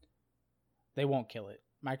 They won't kill it.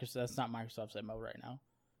 That's not Microsoft's MO right now.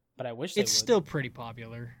 But I wish they would. It's still pretty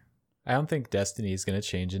popular. I don't think Destiny is going to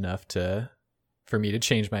change enough for me to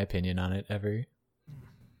change my opinion on it ever.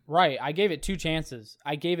 Right. I gave it 2 chances.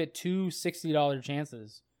 I gave it 2 $60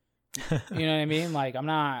 chances. You know what I mean? Like, I'm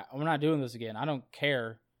not doing this again. I don't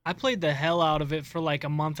care. I played the hell out of it for like a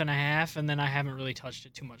month and a half, and then I haven't really touched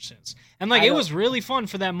it too much since. And like, it was really fun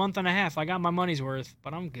for that month and a half. I got my money's worth,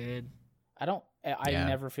 but I'm good. I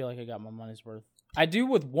never feel like I got my money's worth. I do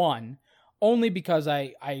with 1, only because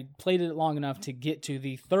I played it long enough to get to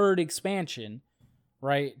the 3rd expansion,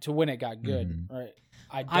 right? To when it got good, right?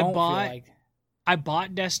 I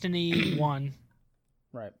bought Destiny 1.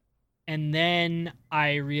 Right. And then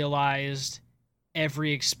I realized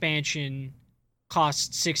every expansion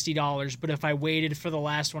costs $60, but if I waited for the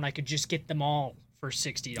last one, I could just get them all for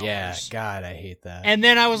 $60. Yeah, God, I hate that. And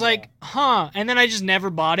then I was like, huh. And then I just never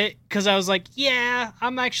bought it because I was like, yeah,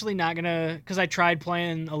 I'm actually not going to, because I tried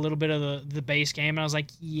playing a little bit of the base game, and I was like,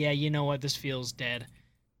 yeah, you know what? This feels dead.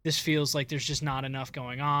 This feels like there's just not enough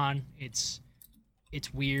going on. It's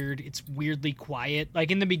weird. It's weirdly quiet.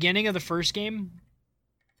 Like in the beginning of the first game,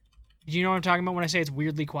 do you know what I'm talking about when I say it's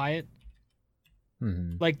weirdly quiet?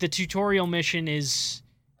 Mm-hmm. Like the tutorial mission is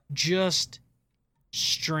just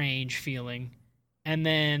strange feeling. And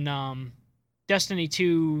then Destiny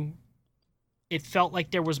 2, it felt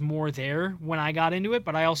like there was more there when I got into it,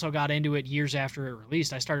 but I also got into it years after it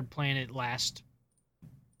released. I started playing it last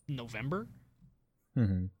November.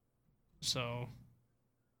 Mm-hmm. So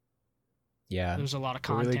yeah, there's a lot of what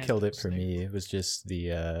content. really killed it for me was just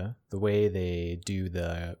the way they do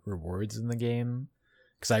the rewards in the game.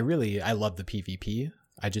 Because I love the PvP.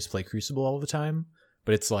 I just play Crucible all the time,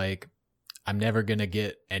 but it's like I'm never gonna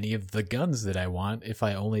get any of the guns that I want if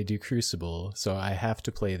I only do Crucible. So I have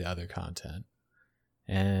to play the other content,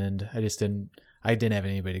 and I didn't have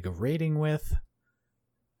anybody to go raiding with.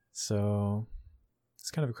 So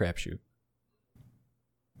it's kind of a crapshoot.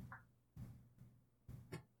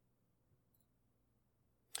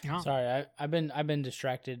 Yeah. Sorry, I've been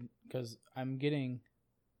distracted because I'm getting.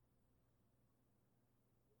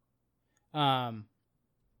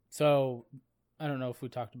 So I don't know if we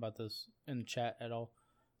talked about this in the chat at all.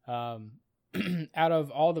 Out of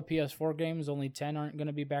all the PS4 games, only 10 aren't going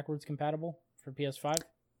to be backwards compatible for PS5.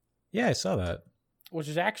 Yeah, I saw that. Which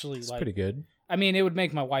is actually it's pretty good. I mean, it would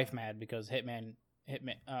make my wife mad because Hitman.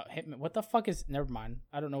 What the fuck is? Never mind.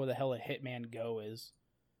 I don't know what the hell a Hitman Go is.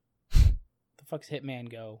 The fuck's Hitman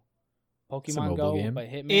Go? Pokemon Go, game. but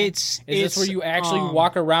Hitman. It's this where you actually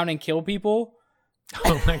walk around and kill people?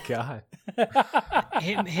 Oh my god.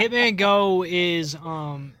 Hitman Go is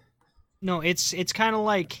no, it's kind of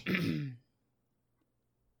like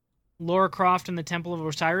Lara Croft and the Temple of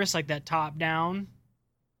Osiris, like that top down.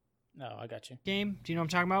 No, I got you. Game. Do you know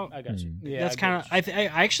what I'm talking about? I got you. Yeah, that's kind of. I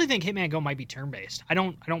actually think Hitman Go might be turn based. I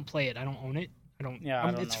don't play it. I don't own it. I don't. Yeah,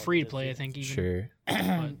 I don't it's know free what to it play. is I think even. Sure.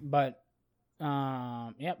 But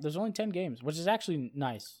yeah, there's only 10 games, which is actually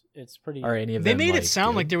nice. It's pretty. Are any of they them made it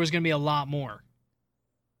sound good? like there was going to be a lot more.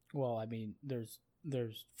 Well, I mean, there's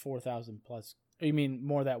 4,000 plus. You mean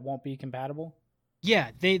more that won't be compatible? Yeah,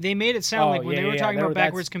 they made it sound like when they were talking about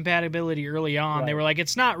backwards that's... compatimuch early on, right. They were like,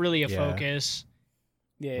 it's not really a focus.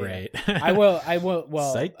 Yeah, right. I will.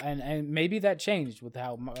 Well, Psych. and maybe that changed with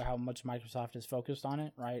how much Microsoft is focused on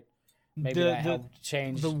it, right? Maybe that helped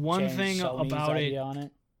change. The one thing Sony's about it, on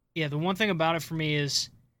it. Yeah, the one thing about it for me is,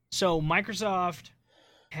 so Microsoft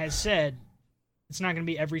has said it's not going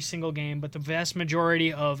to be every single game, but the vast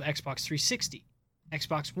majority of Xbox 360,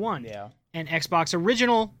 Xbox One, and Xbox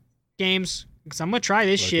original games. Because I'm gonna try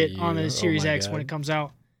this shit on the Series X when it comes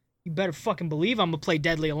out. You better fucking believe I'm gonna play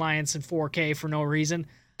Deadly Alliance in 4K for no reason.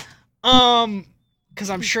 Because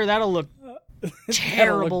I'm sure that'll look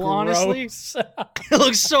terrible. Honestly, it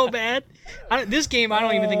looks so bad. This game, I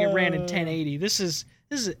don't even think it ran in 1080. This is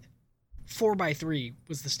 4:3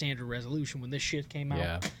 was the standard resolution when this shit came out.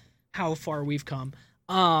 Yeah. How far we've come.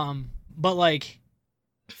 But like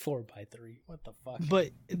 4:3. What the fuck?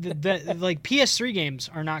 But the like PS3 games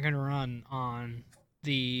are not going to run on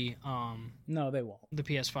the no, they won't. The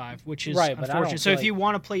PS5, which is right, unfortunate. So if you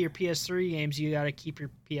want to play your PS3 games, you got to keep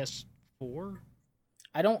your PS4.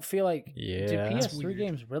 I don't feel like do PS3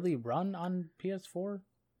 games really run on PS4?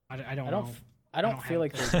 I don't know. I don't feel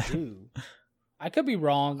like they do. I could be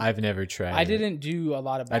wrong. I've never tried. I didn't do a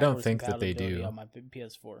lot of. I don't think that they do on my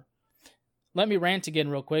PS4. Let me rant again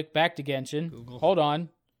real quick. Back to Genshin. Google. Hold on.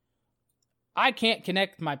 I can't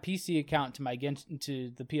connect my PC account to my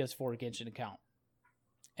to the PS4 Genshin account.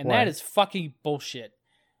 And that is fucking bullshit.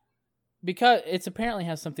 Because it apparently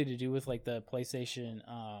has something to do with like the PlayStation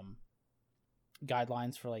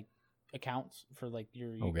guidelines for like accounts for like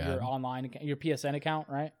your online account, your PSN account,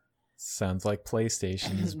 right? Sounds like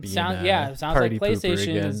PlayStation is being it sounds party like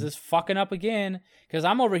PlayStation again. is just fucking up again. Because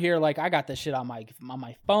I'm over here like I got this shit on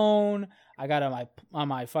my phone, I got it on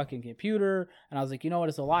my fucking computer, and I was like, you know what?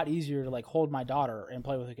 It's a lot easier to like hold my daughter and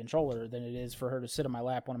play with a controller than it is for her to sit on my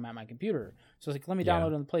lap when I'm at my computer. So I was like, let me download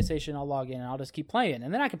it on the PlayStation. I'll log in and I'll just keep playing,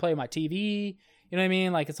 and then I can play with my TV. You know what I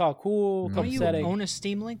mean? Like it's all cool. Don't you own a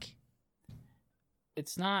Steam Link?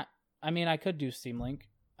 It's not. I mean, I could do Steam Link.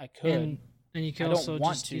 I could. And you can also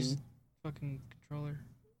just use fucking controller.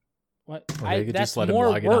 What? Or they could just let him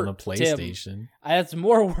log in on the PlayStation. That's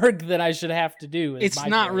more work than I should have to do. It's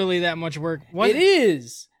not really that much work. What? It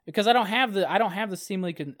is. because I don't have the Steam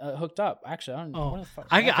Link hooked up. Actually, I don't. Oh, what the fuck?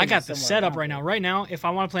 I got the somewhere setup around right here. now. Right now, if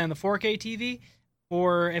I want to play on the 4K TV,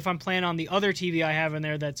 or if I'm playing on the other TV I have in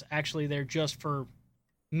there that's actually there just for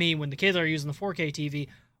me when the kids are using the 4K TV,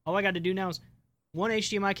 all I got to do now is one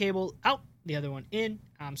HDMI cable out, the other one in.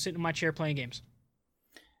 I'm sitting in my chair playing games.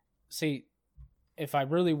 See, if I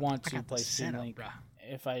really want I to got the play Steam setup, Link, bruh.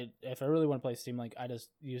 if I really want to play Steam Link, I just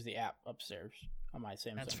use the app upstairs on my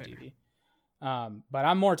Samsung That's fair. TV. But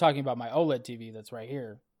I'm more talking about my OLED TV that's right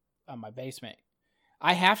here on my basement.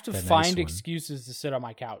 I have to That nice find one. excuses to sit on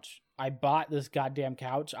my couch. I bought this goddamn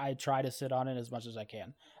couch. I try to sit on it as much as I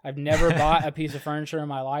can. I've never bought a piece of furniture in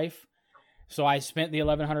my life, so I spent the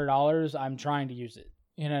 $1,100. I'm trying to use it.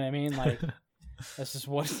 You know what I mean? Like, that's just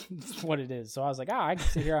what it is. So I was like, I can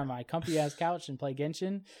sit here on my comfy ass couch and play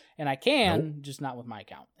Genshin, and I can, just not with my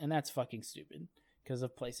account. And that's fucking stupid because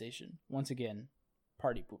of PlayStation. Once again,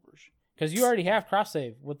 party poopers. Because you already have cross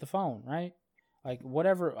save with the phone, right? Like,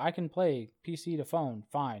 whatever, I can play PC to phone,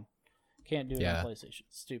 fine. Can't do it on PlayStation.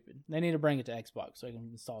 Stupid. They need to bring it to Xbox so I can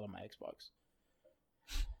install it on my Xbox.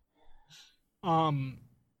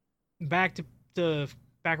 Back to the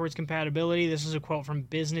backwards compatibility. This is a quote from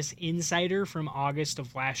Business Insider from August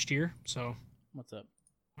of last year. So, What's up?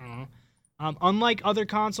 I don't know. Unlike other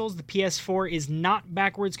consoles, the PS4 is not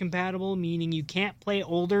backwards compatible, meaning you can't play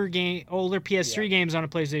older PS3 games on a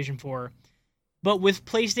PlayStation 4. But with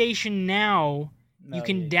PlayStation Now, you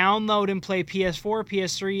can download and play PS4,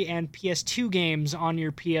 PS3, and PS2 games on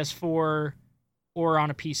your PS4 or on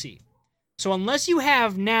a PC. So unless you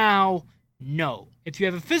have Now, no. If you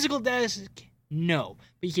have a physical disc, no.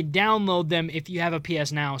 But you can download them if you have a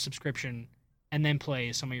PS Now subscription and then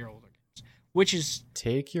play some of your older games. Which is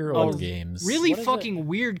Take your old games. really fucking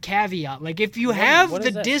weird caveat. Like, if you have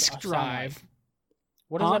the disc drive... Like?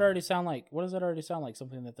 What does that already sound like? What does that already sound like?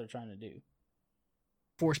 Something that they're trying to do?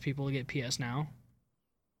 Force people to get PS Now.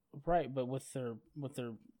 Right, but with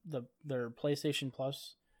their PlayStation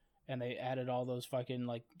Plus, and they added all those fucking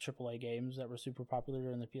like AAA games that were super popular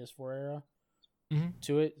during the PS4 era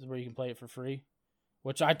to it, where you can play it for free.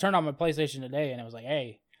 Which I turned on my PlayStation today, and it was like,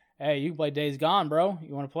 hey, you can play Days Gone, bro.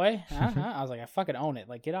 You want to play? I was like, I fucking own it.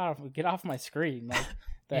 Like, get off my screen. Like,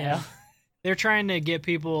 the hell? They're trying to get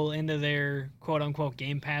people into their quote unquote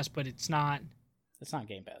Game Pass, but it's not. It's not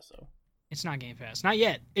Game Pass though. It's not Game Pass. Not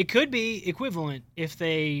yet. It could be equivalent if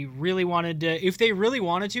they really wanted to. If they really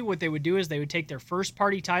wanted to, what they would do is they would take their first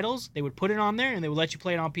party titles, they would put it on there, and they would let you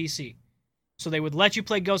play it on PC. So they would let you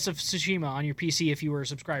play Ghost of Tsushima on your PC if you were a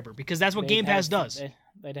subscriber, because that's what Game Pass does.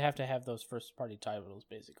 They'd have to have those first party titles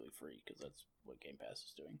basically free, because that's what Game Pass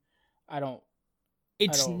is doing.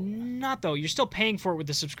 It's not, though. You're still paying for it with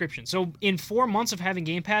the subscription. So in 4 months of having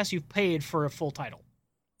Game Pass, you've paid for a full title.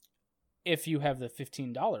 If you have the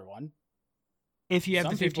 $15 one. If you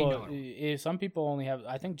have the $15. Some people only have,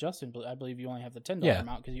 I think Justin, I believe you only have the $10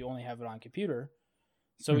 amount because you only have it on computer.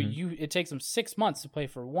 So it takes him 6 months to play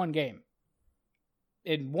for one game.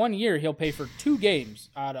 In 1 year, he'll pay for 2 games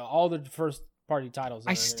out of all the first party titles.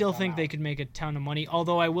 I still think they could make a ton of money.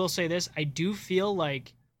 Although I will say this, I do feel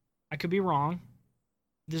like, I could be wrong.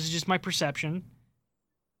 This is just my perception.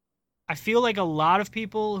 I feel like a lot of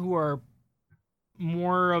people who are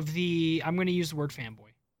more of the, I'm going to use the word fanboy.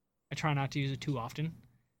 I try not to use it too often.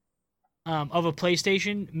 Of a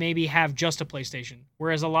PlayStation, maybe have just a PlayStation.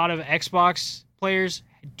 Whereas a lot of Xbox players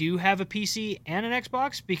do have a PC and an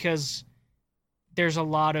Xbox because there's a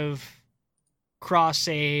lot of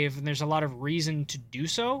cross-save and there's a lot of reason to do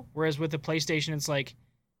so. Whereas with the PlayStation, it's like,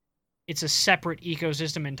 it's a separate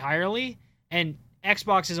ecosystem entirely. And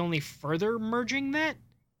Xbox is only further merging that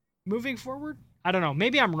moving forward. I don't know.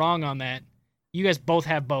 Maybe I'm wrong on that. You guys both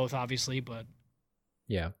have both, obviously, but...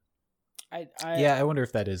 Yeah. I wonder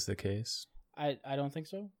if that is the case. I don't think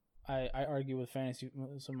so. I argue with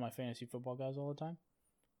some of my fantasy football guys all the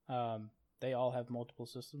time. They all have multiple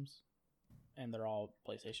systems, and they're all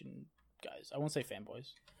PlayStation guys. I won't say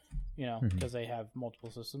fanboys, because they have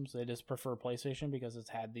multiple systems. They just prefer PlayStation because it's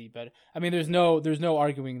had the better. I mean, there's no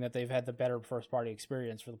arguing that they've had the better first party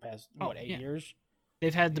experience for the past 8 years.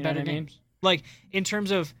 They've had the better games. Like in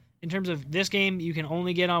terms of this game, you can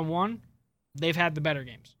only get on one. They've had the better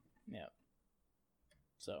games. Yeah.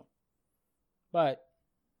 So, but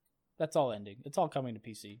that's all ending. It's all coming to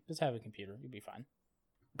PC. Just have a computer. You'll be fine.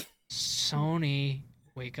 Sony,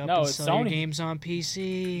 wake up and sell your games on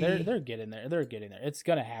PC. They're getting there. They're getting there. It's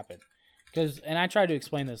gonna happen. And I tried to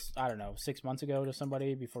explain this, I don't know, 6 months ago to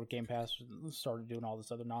somebody before Game Pass started doing all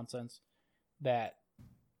this other nonsense. That,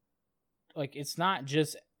 like, it's not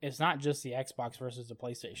just the Xbox versus the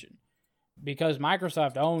PlayStation. because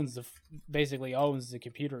Microsoft basically owns the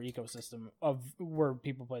computer ecosystem of where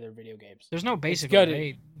people play their video games. There's no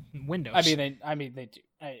basically Windows. I mean they do.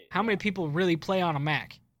 How many people really play on a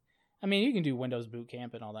Mac? I mean, you can do Windows Boot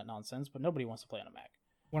Camp and all that nonsense, but nobody wants to play on a Mac.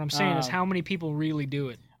 What I'm saying is, how many people really do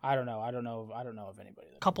it? I don't know of anybody.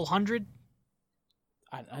 A couple hundred?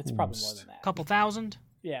 It's probably more than that. A couple thousand?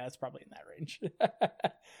 Yeah, it's probably in that range.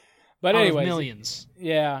 But anyways, millions.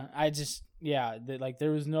 Yeah,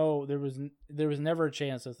 there was never a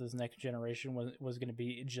chance that this next generation was going to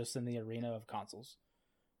be just in the arena of consoles.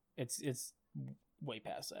 It's way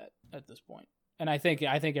past that at this point, and I think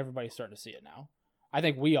everybody's starting to see it now. I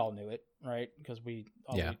think we all knew it, right? Because we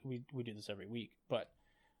do this every week, but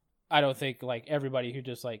I don't think like everybody who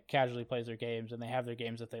just like casually plays their games and they have their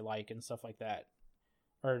games that they like and stuff like that,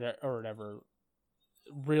 or whatever,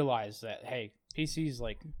 realize that hey, PC's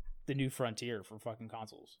like the new frontier for fucking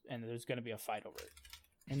consoles, and there's going to be a fight over it.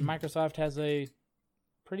 And Microsoft has a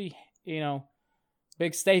pretty,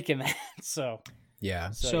 big stake in that. So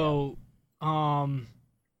yeah.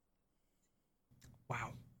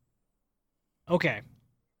 Wow. Okay.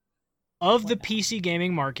 Of the PC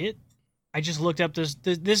gaming market, I just looked up this.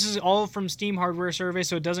 This is all from Steam Hardware Survey,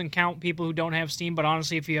 so it doesn't count people who don't have Steam. But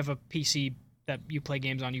honestly, if you have a PC that you play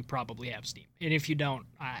games on, you probably have Steam. And if you don't,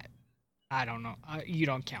 I don't know. You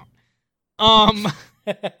don't count.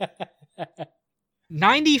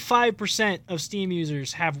 95% of Steam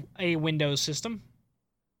users have a Windows system.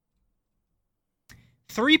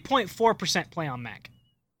 3.4% play on Mac.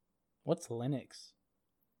 What's Linux?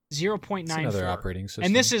 0.94. It's another operating system.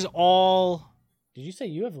 And this is all... Did you say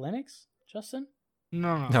you have Linux, Justin?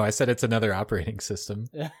 No. No, I said it's another operating system.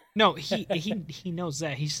 No, he knows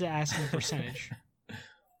that. He's asking percentage.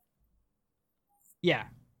 Yeah.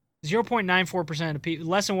 0.94% of people,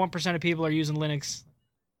 less than 1% of people are using Linux.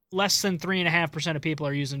 Less than 3.5% of people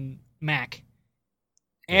are using Mac.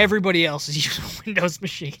 Everybody else is using a Windows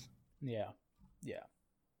machine. Yeah.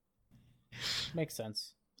 Makes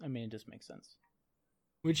sense. I mean, it just makes sense.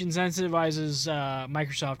 Which incentivizes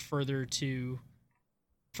Microsoft further to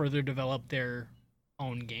develop their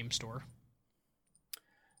own game store.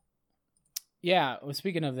 Yeah, well,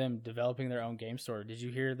 speaking of them developing their own game store, did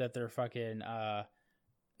you hear that they're fucking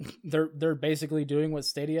they're basically doing what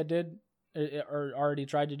Stadia did or already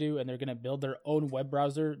tried to do, and they're going to build their own web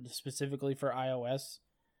browser specifically for iOS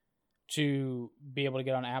to be able to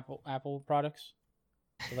get on Apple products.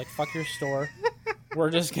 So like, fuck your store.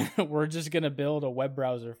 We're just gonna build a web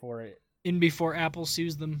browser for it. And before Apple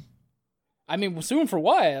sues them. I mean, we'll sue them for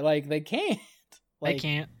what? Like, they can't. They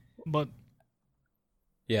can't. But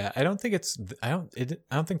yeah, I don't think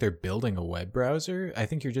they're building a web browser. I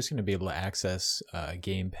think you're just going to be able to access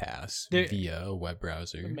Game Pass via a web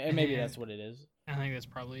browser. And maybe that's what it is. I think that's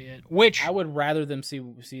probably it. Which I would rather them see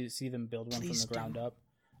them build one from the ground up,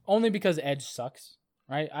 only because Edge sucks.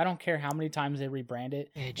 Right, I don't care how many times they rebrand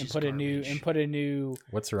it and put a new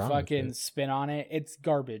what's wrong fucking with it? Spin on it. It's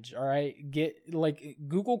garbage. All right,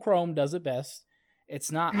 Google Chrome does it best.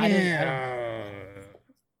 It's not. I don't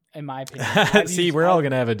in my opinion. See, we're all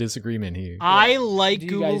gonna have a disagreement here. I like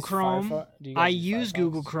Google Chrome. I use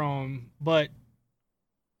Google Chrome, but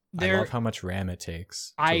I love how much RAM it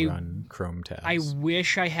takes to run Chrome tabs. I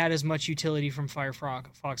wish I had as much utility from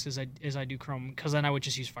Firefox as I do Chrome, because then I would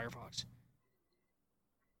just use Firefox.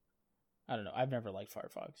 I don't know. I've never liked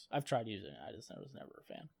Firefox. I've tried using it. I was never a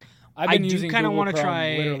fan. I've been using Google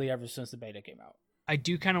Chrome literally ever since the beta came out. I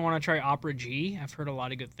do kind of want to try Opera G. I've heard a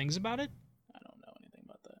lot of good things about it. I don't know anything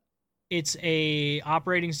about that. It's a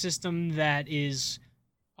operating system that is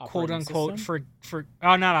quote unquote system? for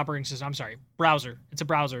not operating system. I'm sorry, browser. It's a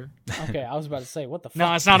browser. Okay, I was about to say, what the fuck?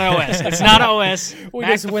 No, it's not OS. It's not OS. We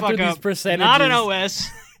just went through these percentages. Not an OS.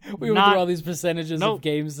 We went through all these percentages of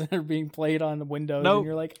games that are being played on Windows, and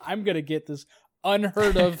you're like, I'm going to get this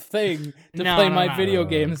unheard of thing to play my video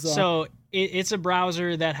games on. So it's a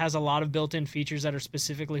browser that has a lot of built-in features that are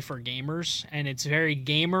specifically for gamers, and it's very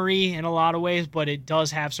gamery in a lot of ways, but it does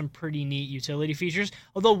have some pretty neat utility features.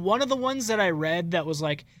 Although one of the ones that I read that was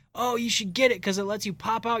like, oh, you should get it because it lets you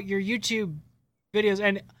pop out your YouTube videos.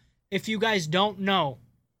 And if you guys don't know,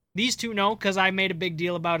 these two know because I made a big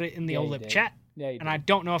deal about it in the OLIP chat. Yeah, and I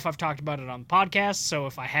don't know if I've talked about it on the podcast, so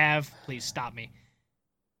if I have, please stop me.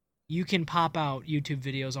 You can pop out YouTube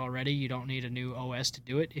videos already. You don't need a new OS to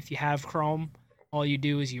do it. If you have Chrome, all you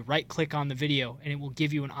do is you right-click on the video, and it will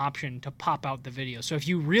give you an option to pop out the video. So if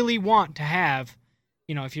you really want to have,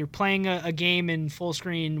 if you're playing a game in full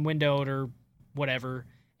screen windowed or whatever,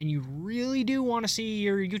 and you really do want to see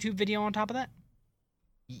your YouTube video on top of that,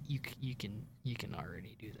 you can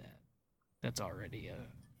already do that. That's already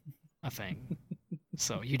a thing.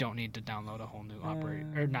 So you don't need to download a whole new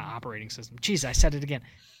operating system. Jeez, I said it again.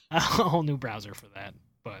 A whole new browser for that.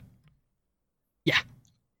 But yeah.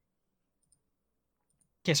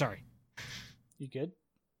 Okay, sorry. You good?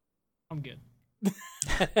 I'm good.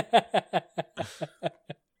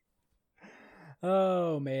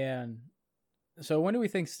 Oh man. So when do we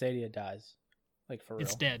think Stadia dies? Like for real?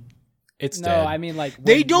 It's dead. It's no, dead. I mean like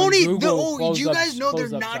They don't when even. Google Do you closed guys know they're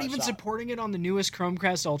closed up not even shop. supporting it on the newest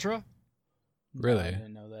Chromecast Ultra? Really? No, I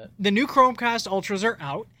didn't know that. The new Chromecast Ultras are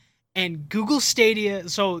out, and Google Stadia.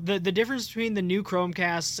 So the difference between the new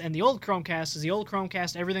Chromecasts and the old Chromecast is the old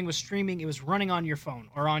Chromecast, everything was streaming. It was running on your phone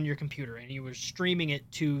or on your computer, and you were streaming it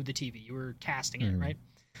to the TV. You were casting it, right?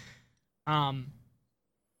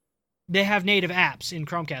 They have native apps in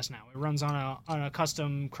Chromecast now. It runs on a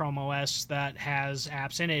custom Chrome OS that has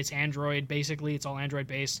apps in it. It's Android, basically. It's all Android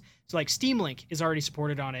based. So like Steam Link is already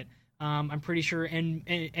supported on it. I'm pretty sure, and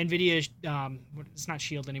NVIDIA, it's not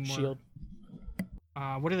Shield anymore. Shield.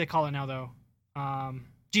 What do they call it now, though?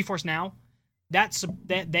 GeForce Now.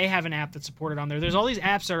 They have an app that's supported on there. There's all these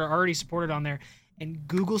apps that are already supported on there, and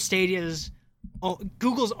Google's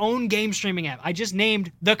own game streaming app. I just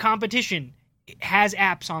named the competition. It has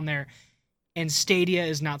apps on there, and Stadia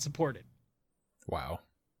is not supported. Wow.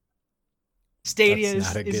 Stadia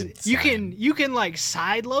That's not a good sign. you can like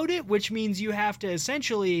side load it, which means you have to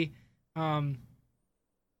essentially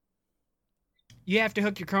you have to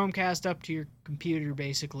hook your Chromecast up to your computer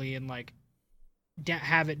basically and like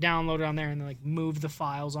have it downloaded on there and then like move the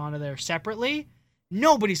files onto there separately.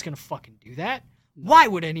 Nobody's gonna fucking do that. Why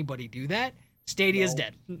would anybody do that? Stadia's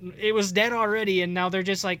dead. It was dead already, and now they're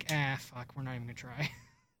just like, fuck, we're not even gonna try.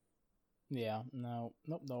 Yeah,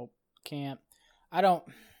 nope, can't. I don't.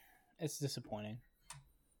 It's disappointing,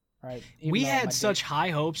 right? Even We though had my such high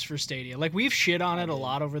hopes for Stadia. Like we've shit on it a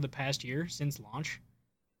lot over the past year since launch.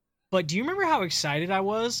 But do you remember how excited I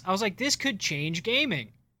was? I was like, this could change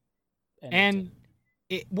gaming. And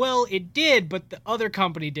it did, but the other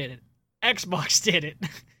company did it. Xbox did it.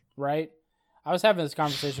 Right? I was having this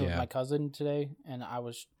conversation with my cousin today, and I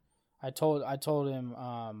told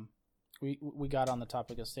him we got on the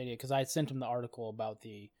topic of Stadia because I sent him the article about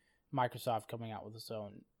the Microsoft coming out with its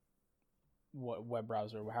own web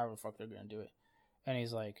browser, or however the fuck they're gonna do it, and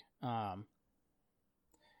he's like,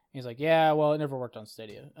 yeah, well, it never worked on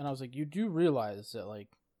Stadia, and I was like, you do realize that like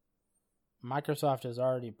Microsoft has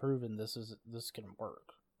already proven this can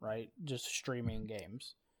work, right? Just streaming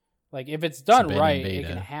games, like if it's done right, it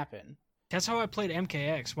can happen. That's how I played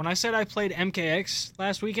MKX. When I said I played MKX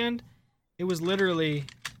last weekend, it was literally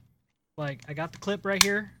like I got the clip right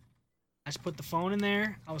here. I just put the phone in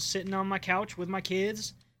there. I was sitting on my couch with my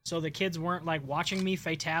kids, so the kids weren't like watching me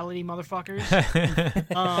fatality motherfuckers.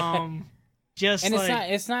 Just and like,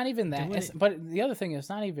 it's not even that. But the other thing is, it's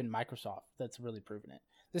not even Microsoft that's really proven it.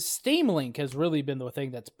 The Steam Link has really been the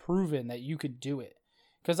thing that's proven that you could do it.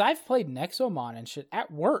 Because I've played Nexomon and shit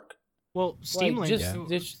at work. Well, Steam Link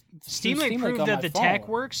proved that the tech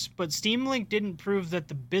works, but Steam Link didn't prove that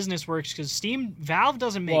the business works because Valve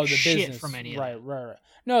doesn't make shit from any of that. Right.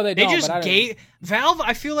 No, they don't. Valve,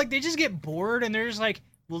 I feel like they just get bored and they're just like,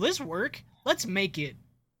 will this work? Let's make it.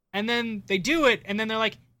 And then they do it, and then they're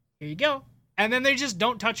like, here you go. And then they just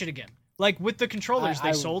don't touch it again. Like with the controllers,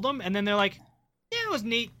 they sold them, and then they're like, yeah, it was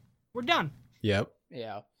neat. We're done. Yep.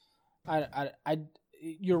 Yeah.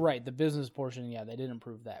 You're right. The business portion, yeah, they didn't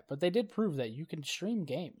prove that, but they did prove that you can stream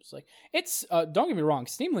games. Like it's, don't get me wrong,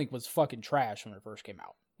 Steam Link was fucking trash when it first came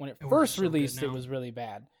out. When it first released, it was really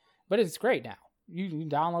bad, but it's great now. You can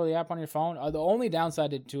download the app on your phone. The only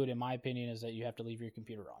downside to it, in my opinion, is that you have to leave your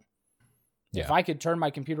computer on. Yeah. If I could turn my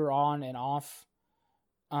computer on and off,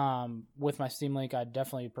 with my Steam Link, I'd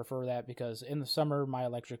definitely prefer that because in the summer my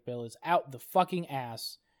electric bill is out the fucking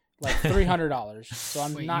ass. Like $300, so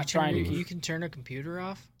I'm not trying to. You can turn a computer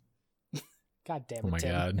off. God damn it! Oh my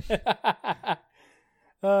Tim. god!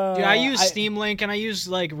 Dude, I use Steam Link and I use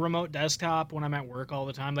like remote desktop when I'm at work all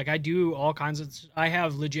the time. Like I do all kinds of. I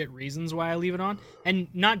have legit reasons why I leave it on, and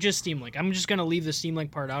not just Steam Link. I'm just gonna leave the Steam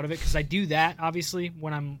Link part out of it because I do that obviously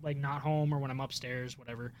when I'm like not home or when I'm upstairs,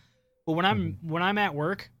 whatever. But when I'm at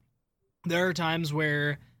work, there are times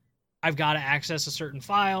where I've got to access a certain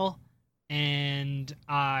file. And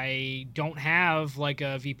I don't have like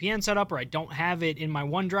a VPN set up, or I don't have it in my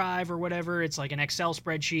OneDrive or whatever. It's like an Excel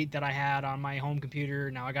spreadsheet that I had on my home computer.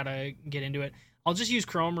 Now I gotta get into it. I'll just use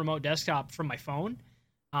Chrome Remote Desktop from my phone,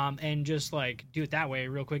 and just like do it that way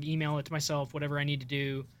real quick. Email it to myself, whatever I need to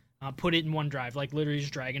do. Put it in OneDrive, like literally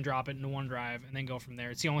just drag and drop it into OneDrive, and then go from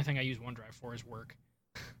there. It's the only thing I use OneDrive for is work.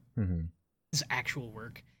 Mm-hmm. It's actual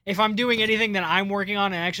work. if I'm doing anything that I'm working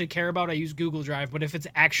on and actually care about, I use Google Drive. But if it's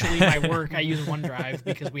actually my work, I use OneDrive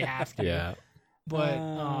because we have to. Yeah. But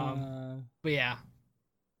yeah.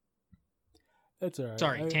 That's all right.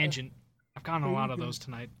 Sorry, tangent. I've gotten a lot of those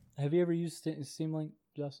tonight. Have you ever used Steam Link,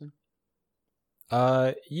 Justin?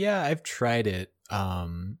 Yeah, I've tried it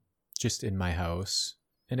just in my house,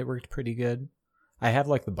 and it worked pretty good. I have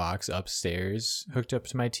like the box upstairs hooked up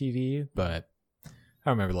to my TV, but I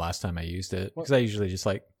don't remember the last time I used it because I usually just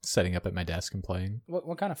like setting up at my desk and playing.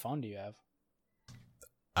 What kind of phone do you have?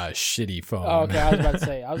 A shitty phone. Oh, okay. I was about to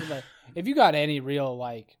say, if you got any real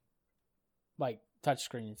like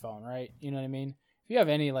touchscreen phone, right? You know what I mean? If you have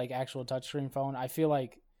any like actual touchscreen phone, I feel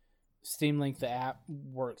like Steam Link, the app,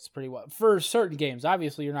 works pretty well for certain games.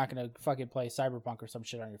 Obviously, you're not gonna fucking play Cyberpunk or some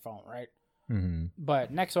shit on your phone, right? Mm-hmm.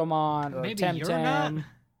 But Nexomon or Maybe Temtem, you're not.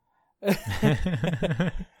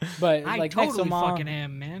 but I like totally Nexomon, fucking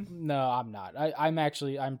am, man. No, I'm not.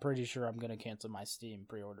 I'm pretty sure I'm gonna cancel my Steam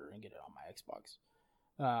pre-order and get it on my Xbox.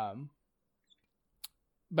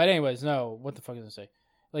 But anyways, no. What the fuck is I say?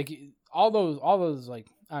 Like all those like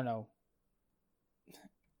I don't know,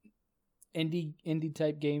 indie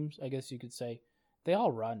type games, I guess you could say, they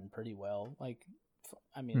all run pretty well. Like,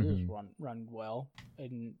 I mean, they just run well.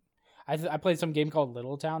 And I played some game called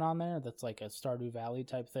Little Town on there. That's like a Stardew Valley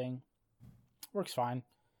type thing. Works fine.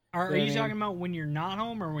 Are you talking about when you're not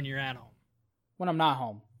home or when you're at home? When I'm not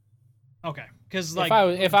home. Okay, because like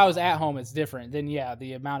if I was at home, it's different. Then yeah,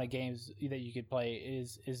 the amount of games that you could play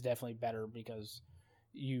is definitely better because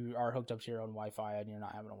you are hooked up to your own Wi-Fi and you're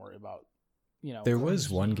not having to worry about, you know. There was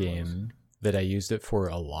one game that I used it for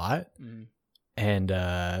a lot, and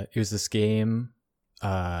it was this game,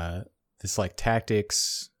 this like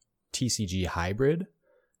tactics TCG hybrid,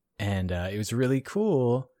 and it was really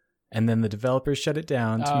cool. And then the developers shut it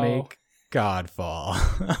down to make Godfall.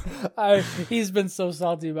 He's been so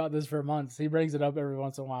salty about this for months. He brings it up every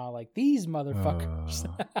once in a while, like these motherfuckers.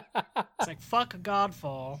 It's like fuck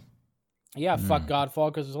Godfall. Yeah, fuck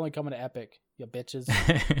Godfall because it's only coming to Epic, you bitches.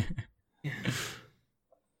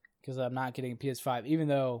 Because I'm not getting a PS5, even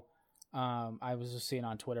though I was just seeing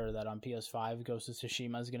on Twitter that on PS5, Ghost of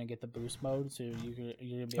Tsushima is going to get the boost mode, so you're going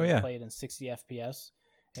to be able to play it in 60 FPS.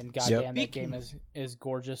 And goddamn, that game is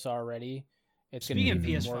gorgeous already. It's going to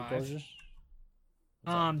be more gorgeous.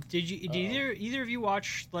 Did either of you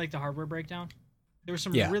watch like the hardware breakdown? There was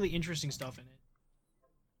some really interesting stuff in it.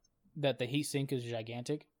 That the heatsink is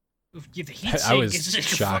gigantic. Yeah, the heatsink I was is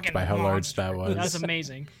shocked by how large that was. That's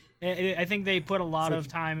amazing. I think they put a lot of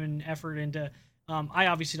time and effort into. I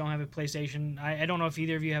obviously don't have a PlayStation. I don't know if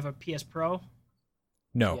either of you have a PS Pro.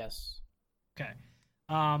 No. Yes. Okay.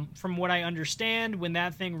 From what I understand, when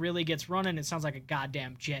that thing really gets running, it sounds like a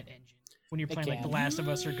goddamn jet engine. When you're playing like The Last of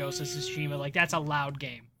Us or Ghost of Tsushima, like that's a loud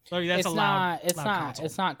game. So that's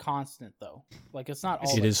It's not constant though. Like it's not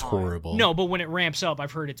all. It is time. horrible. No, but when it ramps up,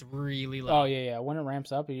 I've heard it's really loud. Oh yeah. When it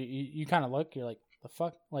ramps up, you kind of look. You're like, the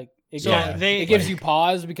fuck? Like it gives you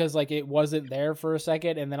pause because like it wasn't there for a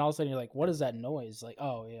second, and then all of a sudden you're like, what is that noise? Like,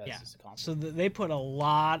 oh yeah, it's just a constant. So they put a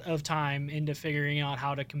lot of time into figuring out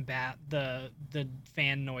how to combat the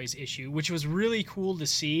fan noise issue, which was really cool to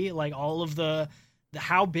see. Like all of the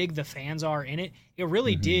how big the fans are in it. It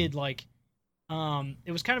really did like.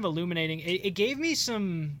 It was kind of illuminating. It gave me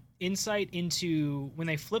some insight into when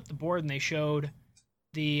they flipped the board and they showed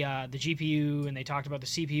the GPU and they talked about the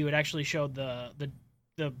CPU. It actually showed the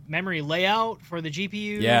memory layout for the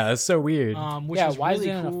GPU. Yeah, that's so weird. Which was why really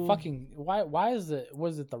is it cool. in a fucking why is it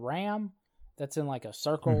was it the RAM that's in like a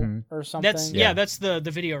circle or something? That's the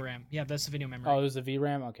video RAM. Yeah, that's the video memory. Oh, it was the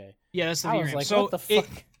VRAM. Okay. Yeah, that's the I VRAM. was like, so what the fuck?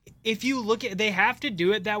 If you look at, they have to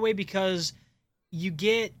do it that way because you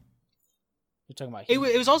get. You're talking about. It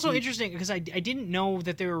was also interesting because I didn't know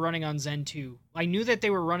that they were running on Zen 2. I knew that they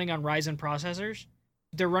were running on Ryzen processors.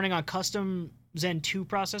 They're running on custom Zen 2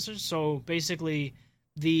 processors. So basically,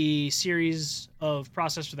 the series of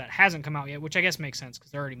processors that hasn't come out yet, which I guess makes sense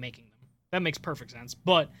because they're already making them. That makes perfect sense.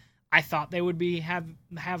 But I thought they would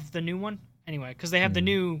have the new one anyway because they have the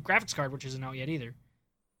new graphics card, which isn't out yet either.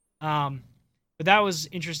 But that was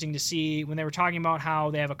interesting to see when they were talking about how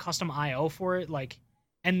they have a custom I/O for it, like.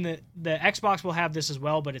 And the Xbox will have this as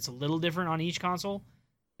well, but it's a little different on each console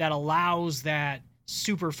that allows that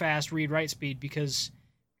super fast read-write speed because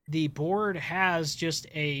the board has just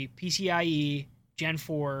a PCIe Gen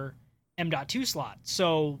 4 M.2 slot.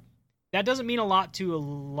 So that doesn't mean a lot to a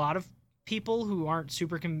lot of people who aren't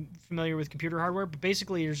super familiar with computer hardware, but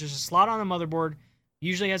basically there's just a slot on the motherboard,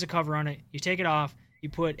 usually has a cover on it. You take it off, you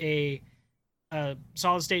put a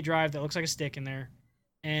solid-state drive that looks like a stick in there,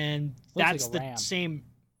 and that's like the same...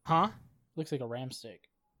 Huh? Looks like a RAM stick.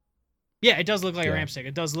 Yeah, it does look like a Yeah. RAM stick.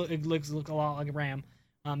 It looks a lot like a RAM.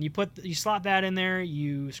 You slot that in there,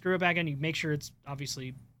 you screw it back in, you make sure it's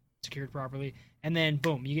obviously secured properly, and then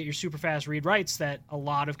boom, you get your super fast read writes that a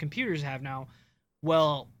lot of computers have now.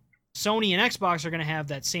 Well, Sony and Xbox are going to have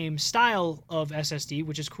that same style of SSD,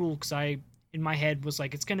 which is cool because in my head was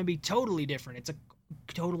like, it's going to be totally different. It's a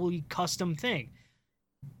totally custom thing.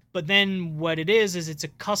 But then what it is it's a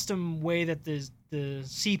custom way that the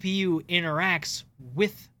CPU interacts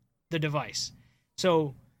with the device.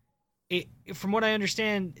 So from what I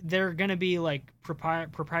understand, they're going to be like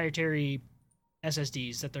proprietary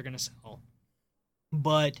SSDs that they're going to sell.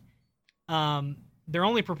 But they're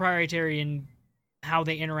only proprietary in how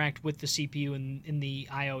they interact with the CPU in the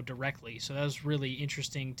I/O directly. So that was really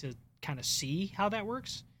interesting to kind of see how that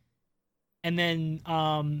works. And then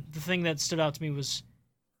the thing that stood out to me was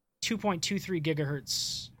 2.23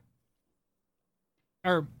 gigahertz.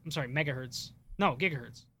 Or, I'm sorry, megahertz. No,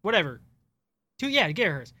 gigahertz. Whatever.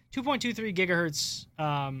 Gigahertz. 2.23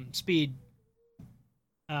 gigahertz speed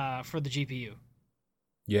for the GPU.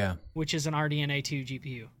 Yeah. Which is an RDNA 2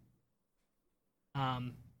 GPU.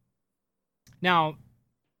 Now,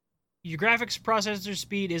 your graphics processor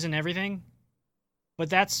speed isn't everything, but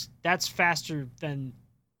that's faster than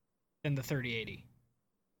the 3080.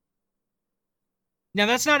 Now,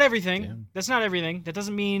 that's not everything. Damn. That's not everything. That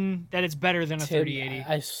doesn't mean that it's better than a 3080.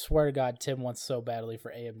 I swear to God, Tim wants so badly for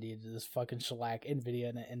AMD to just fucking shellac NVIDIA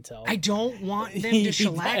and Intel. I don't want them to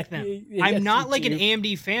shellac them. Yes, I'm not you like an do.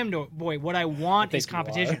 AMD fanboy. What I want is think you are.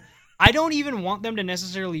 competition. I don't even want them to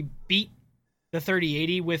necessarily beat the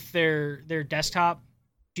 3080 with their desktop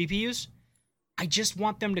GPUs. I just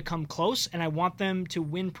want them to come close, and I want them to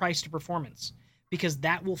win price to performance, because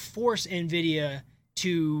that will force NVIDIA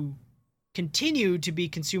to continue to be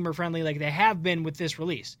consumer friendly like they have been with this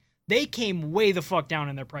release. They came way the fuck down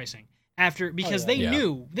in their pricing because they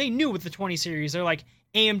knew with the 20 series, they're like,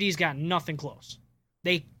 AMD's got nothing close.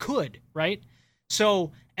 They could, right?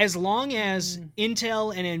 So as long as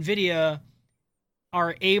Intel and NVIDIA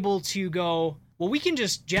are able to go, well, we can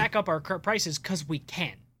just jack up our prices because we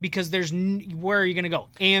can. Because where are you going to go?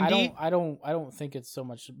 AMD? I don't think it's so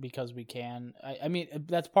much because we can. I mean,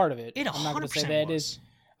 that's part of it. It 100% I'm not going to say that it is.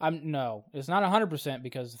 No, it's not 100%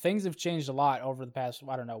 because things have changed a lot over the past,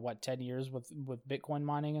 10 years with Bitcoin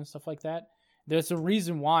mining and stuff like that. There's a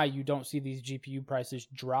reason why you don't see these GPU prices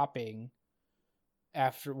dropping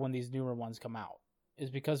after when these newer ones come out. Is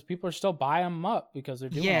because people are still buying them up because they're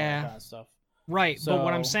doing all that kind of stuff. Right, So, but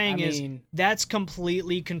what I'm saying I is mean- that's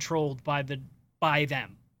completely controlled by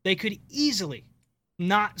them. They could easily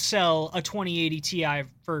not sell a 2080 Ti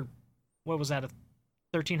for, what was that, a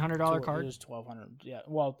 $1,300 card? It was $1,200. Yeah,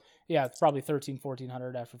 well, yeah, it's probably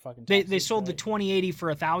 $1,300-$1,400 after fucking. They taxes, sold the right? 2080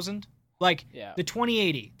 for $1,000. Like Yeah. the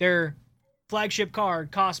 2080, their flagship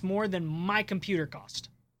card cost more than my computer cost,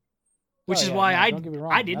 which Oh, is yeah, why no, don't get me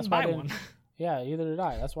wrong. I didn't That's why buy I one. Yeah, either did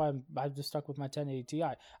I. That's why I just stuck with my 1080 Ti.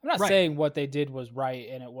 I'm not Right. saying what they did was right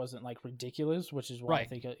and it wasn't like ridiculous, which is why I Right.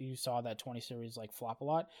 think you saw that 20 series like flop a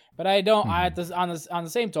lot. But I don't. On the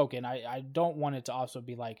same token, I don't want it to also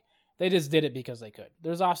be like they just did it because they could.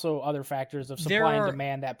 There's also other factors of supply and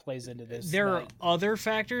demand that plays into this. There are other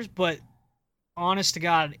factors, but honest to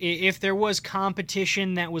God, if there was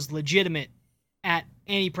competition that was legitimate at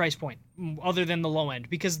any price point other than the low end,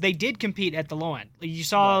 because they did compete at the low end. You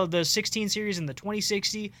saw the 16 series and the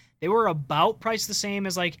 2060, they were about priced the same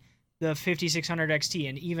as like the 5600 XT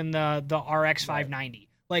and even the RX 590.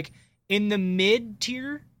 Like in the mid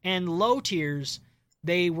tier and low tiers,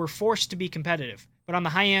 they were forced to be competitive. But on the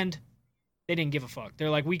high end, they didn't give a fuck. They're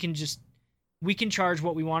like, we can charge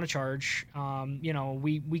what we want to charge.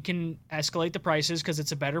 We can escalate the prices because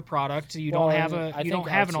it's a better product. You don't have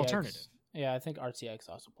an alternative. Yeah, I think RTX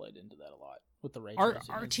also played into that a lot with the ray tracing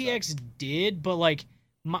and RTX stuff. did, but like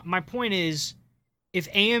my point is, if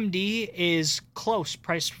AMD is close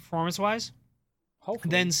price performance wise,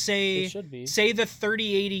 Hopefully, then it say should be. the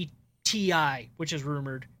 3080 Ti, which is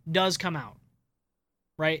rumored, does come out,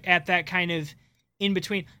 right at that kind of in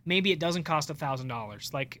between. Maybe it doesn't cost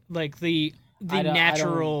 $1,000, like the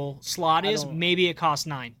natural slot is. Maybe it costs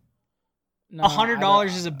 $900. No, $100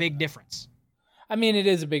 is a big difference. I mean, it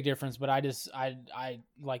is a big difference, but I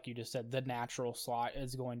like you just said, the natural slot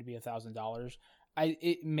is going to be $1,000.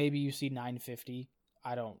 Maybe you see $950.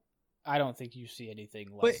 I don't think you see anything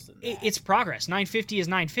less than that. It's progress. $950 is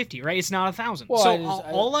 $950, right? It's not $1,000. Well, so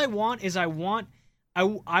all I want is I want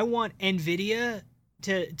NVIDIA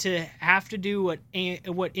to have to do what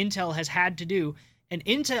Intel has had to do, and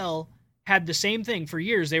Intel had the same thing for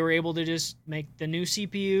years. They were able to just make the new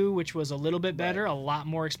CPU, which was a little bit better, a lot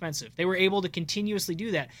more expensive. They were able to continuously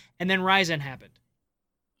do that, and then Ryzen happened.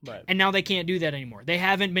 Right. And now they can't do that anymore. They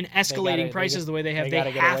haven't been escalating prices the way they have. They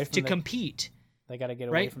have to compete. They got to get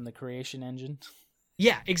away from the creation engine.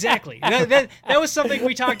 Yeah, exactly. that was something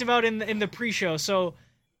we talked about in the pre-show. So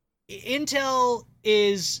Intel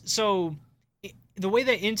is the way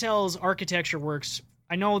that Intel's architecture works.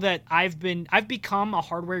 I know that I've become a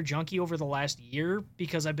hardware junkie over the last year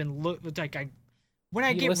because I've been when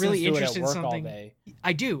I get really interested in something,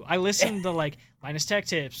 I do. I listen to like Linus Tech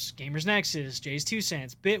Tips, Gamers Nexus, Jay's 2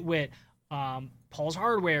 Cents, Bitwit, Paul's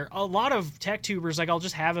Hardware, a lot of tech tubers. Like I'll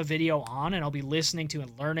just have a video on and I'll be listening to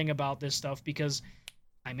and learning about this stuff because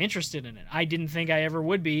I'm interested in it. I didn't think I ever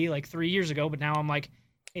would be like 3 years ago, but now I'm like,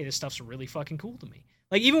 hey, this stuff's really fucking cool to me.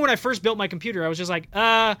 Like even when I first built my computer, I was just like,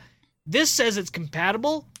 this says it's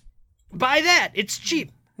compatible. Buy that. It's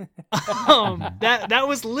cheap. That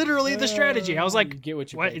was literally the strategy. I was like, get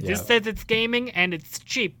what you what? pay. This says it's gaming and it's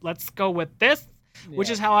cheap. Let's go with this, which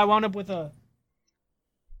is how I wound up with a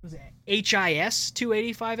HIS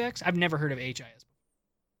 285X. I've never heard of HIS.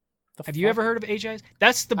 Have you ever heard of HIS?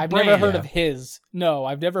 That's the brand. I've never heard of his. No,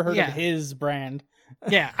 I've never heard of his brand.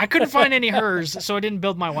 Yeah, I couldn't find any hers, so I didn't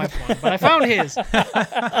build my wife one, but I found his.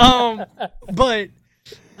 But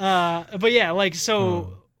yeah, like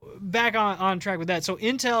so. Back on track with that. So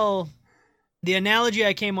Intel, the analogy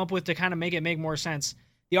I came up with to kind of make it make more sense,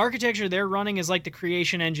 the architecture they're running is like the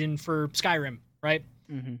creation engine for Skyrim, right?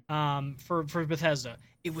 Mm-hmm. For Bethesda.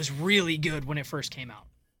 It was really good when it first came out.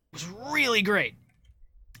 It was really great.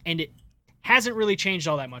 And it hasn't really changed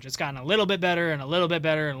all that much. It's gotten a little bit better and a little bit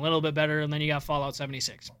better and a little bit better, and then you got Fallout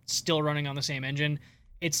 76. Still running on the same engine.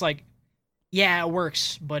 It's like, yeah, it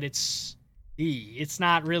works, but it's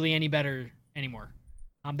not really any better anymore.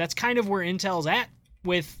 That's kind of where Intel's at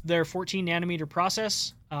with their 14 nanometer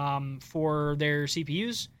process for their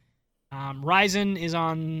CPUs. Ryzen is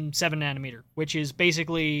on 7 nanometer, which is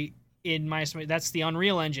basically, in my estimate, that's the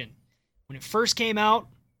Unreal Engine. When it first came out,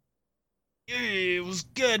 it was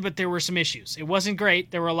good, but there were some issues. It wasn't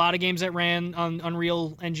great. There were a lot of games that ran on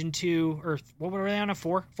Unreal Engine 2, or what were they on?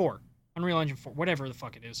 4? 4. Unreal Engine 4, whatever the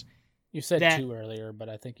fuck it is. You said 2 earlier, but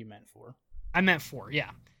I think you meant 4. I meant 4,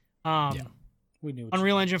 yeah. We knew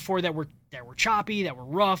Unreal Engine 4 that were choppy, that were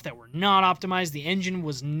rough, that were not optimized. The engine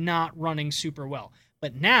was not running super well.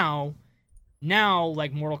 But now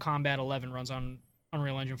like Mortal Kombat 11 runs on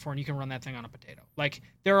Unreal Engine 4, and you can run that thing on a potato. Like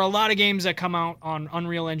there are a lot of games that come out on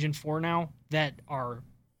Unreal Engine 4 now that are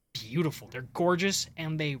beautiful. They're gorgeous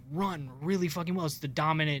and they run really fucking well. It's the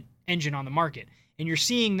dominant engine on the market. And you're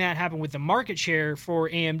seeing that happen with the market share for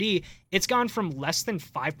AMD. It's gone from less than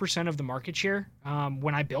 5% of the market share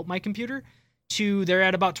when I built my computer to they're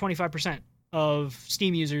at about 25% of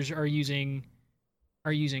Steam users are using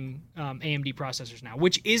AMD processors now,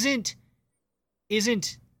 which isn't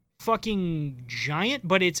fucking giant,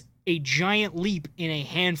 but it's a giant leap in a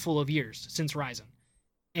handful of years since Ryzen.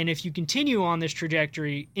 And if you continue on this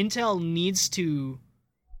trajectory, Intel needs to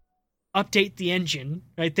update the engine,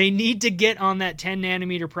 right? They need to get on that 10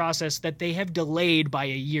 nanometer process that they have delayed by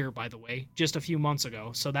a year, by the way, just a few months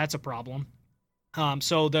ago. So that's a problem.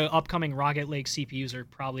 So the upcoming Rocket Lake CPUs are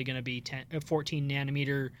probably going to be 14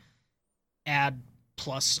 nanometer add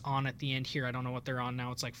plus on at the end here. I don't know what they're on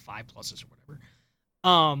now. It's like 5 pluses or whatever.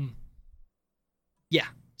 Yeah.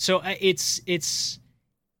 So it's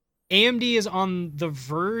AMD is on the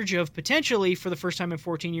verge of potentially, for the first time in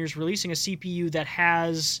 14 years, releasing a CPU that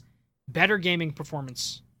has better gaming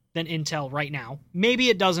performance than Intel right now. Maybe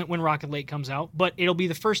it doesn't when Rocket Lake comes out, but it'll be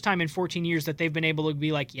the first time in 14 years that they've been able to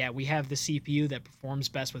be like, yeah, we have the CPU that performs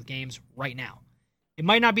best with games right now. It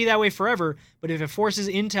might not be that way forever, but if it forces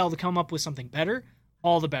Intel to come up with something better,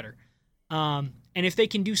 all the better. And if they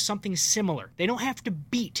can do something similar, they don't have to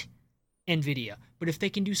beat NVIDIA, but if they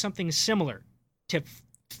can do something similar to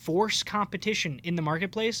force competition in the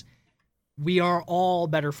marketplace, we are all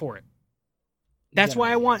better for it. That's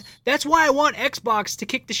why I want Xbox to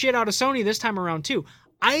kick the shit out of Sony this time around too.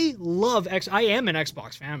 I am an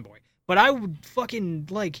Xbox fanboy, but I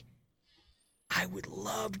would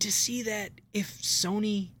love to see that if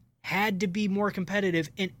Sony had to be more competitive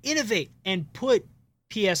and innovate and put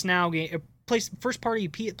PS Now first party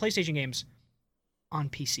PlayStation games on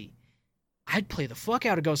PC. I'd play the fuck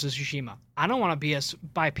out of Ghost of Tsushima. I don't want to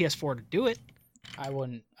buy a PS4 to do it. I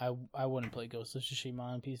wouldn't play Ghost of Tsushima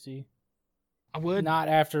on PC. I would not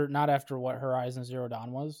after what Horizon Zero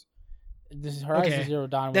Dawn was. This Horizon Zero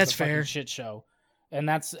Dawn was a fucking shit show, and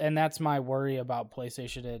that's my worry about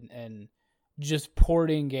PlayStation and just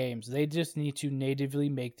porting games. They just need to natively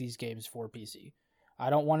make these games for PC. I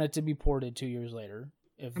don't want it to be ported 2 years later.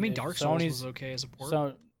 If Dark Souls was okay as a port.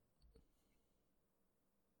 So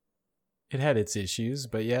It had its issues,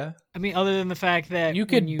 but yeah. I mean, other than the fact that You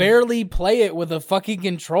could barely play it with a fucking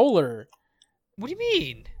controller. What do you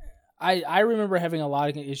mean? I remember having a lot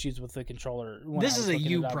of issues with the controller. This is a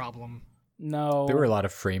you problem. No. There were a lot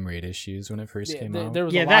of frame rate issues when it first came out. There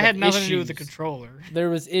was that had nothing to do with the controller. There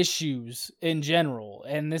was issues in general,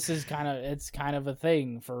 and this is kind of a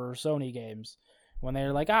thing for Sony games when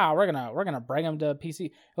they're like, we're gonna bring them to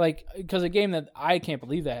PC, like, because a game that I can't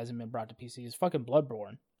believe that hasn't been brought to PC is fucking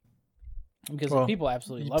Bloodborne, because people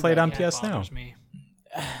absolutely love it. Played on PS Now. Me.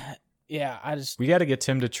 Yeah, we got to get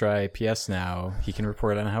Tim to try PS Now. He can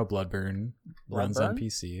report on how Bloodborne runs on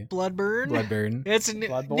PC. Bloodborne. It's a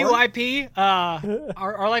new IP.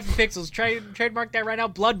 Our Life in Pixels. Trademark that right now.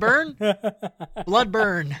 Bloodborne.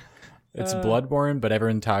 Bloodborne. It's Bloodborne, but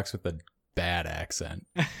everyone talks with a bad accent.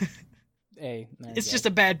 Hey, it's just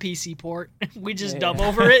a bad PC port. We just dub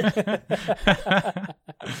over it.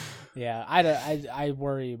 Yeah, I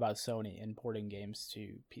worry about Sony importing games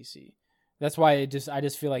to PC. That's why I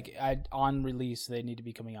just feel like on release they need to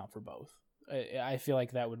be coming out for both. I feel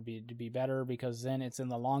like that would be better, because then it's in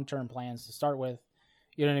the long-term plans to start with.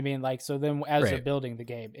 You know what I mean? Like, so then as they're building the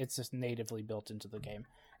game, it's just natively built into the game.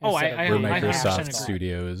 Where Microsoft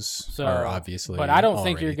Studios are obviously, but I don't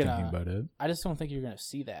think you're gonna. Thinking about it. I just don't think you're gonna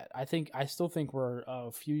see that. I still think we're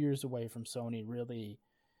a few years away from Sony really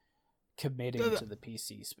committing to the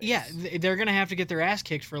PC space. Yeah, they're gonna have to get their ass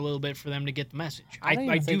kicked for a little bit for them to get the message.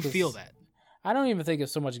 I do feel that. I don't even think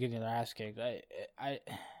it's so much getting their ass kicked.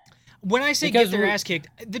 When I say get their ass kicked,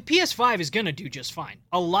 the PS5 is gonna do just fine.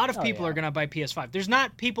 A lot of people are gonna buy PS5. There's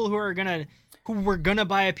not people who were gonna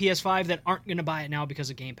buy a PS5 that aren't gonna buy it now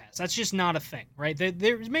because of Game Pass. That's just not a thing, right?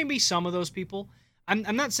 There may be some of those people.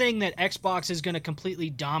 I'm not saying that Xbox is gonna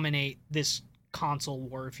completely dominate this console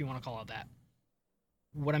war, if you want to call it that.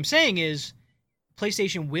 What I'm saying is,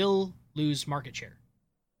 PlayStation will lose market share.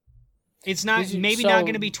 It's not not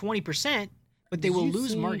going to be 20%, but they will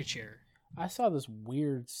lose market share. I saw this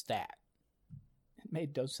weird stat. It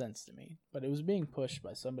made no sense to me, but it was being pushed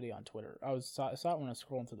by somebody on Twitter. I saw it when I was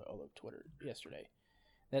scrolling through the OLIP Twitter yesterday.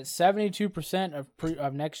 That 72%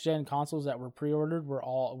 of next gen consoles that were pre-ordered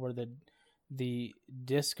were the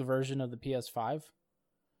disc version of the PS5.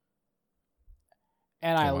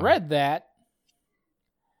 And I read that,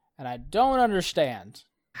 and I don't understand.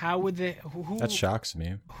 How would they? That shocks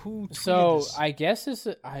me. Who? So I guess it's.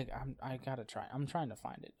 I gotta try. I'm trying to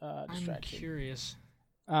find it. I'm curious.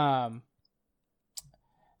 The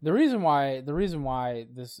reason why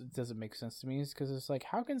this doesn't make sense to me is because it's like,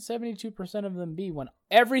 how can 72% of them be when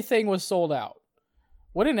everything was sold out?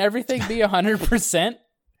 Wouldn't everything be 100%?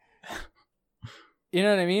 You know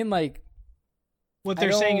what I mean? Like, what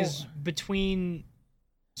they're saying is between.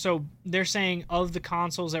 So they're saying of the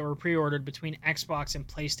consoles that were pre-ordered between Xbox and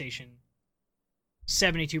PlayStation,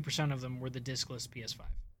 72% of them were the discless PS5.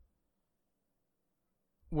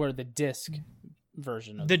 Were the disc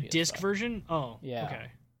version of the PS5. Disc version? Oh, yeah. Okay.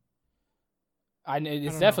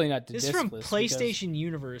 It's definitely not the discless. This is from PlayStation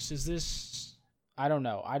Universe. Is this? I don't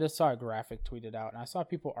know. I just saw a graphic tweeted out, and I saw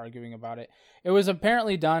people arguing about it. It was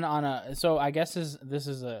apparently done on a. So I guess this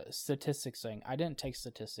is a statistics thing. I didn't take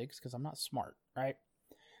statistics because I'm not smart, right?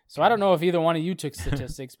 So I don't know if either one of you took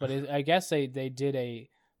statistics, but I guess they did a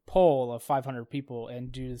poll of 500 people,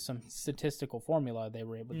 and due to some statistical formula, they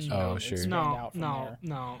were able to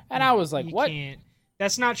No. And I was like, what? Can't.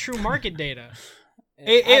 That's not true market data.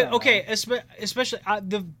 Okay, especially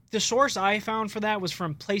the source I found for that was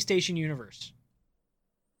from PlayStation Universe.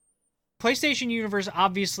 PlayStation Universe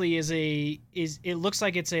obviously is it looks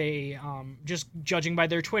like it's a just judging by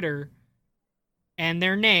their Twitter and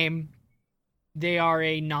their name. They are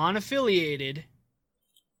a non-affiliated,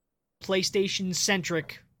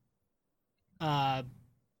 PlayStation-centric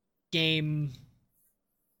game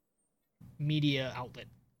media outlet.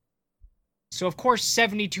 So, of course,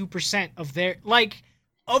 72% of their...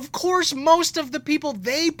 of course, most of the people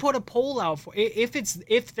they put a poll out for... If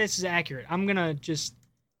this is accurate, I'm going to just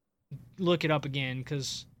look it up again,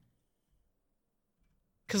 because...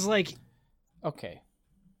 Okay.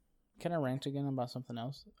 Can I rant again about something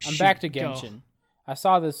else? I'm back to Genshin. Go. I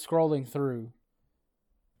saw this scrolling through,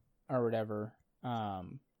 or whatever,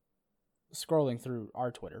 scrolling through our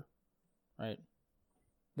Twitter, right?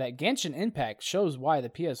 That Genshin Impact shows why the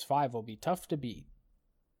PS5 will be tough to beat.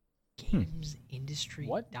 Games Industry.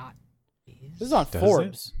 What? This is on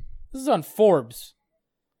Forbes. This is on Forbes.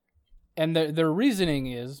 And their reasoning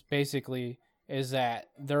is that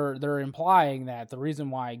they're implying that the reason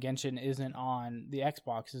why Genshin isn't on the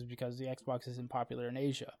Xbox is because the Xbox isn't popular in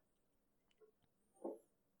Asia.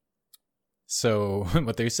 So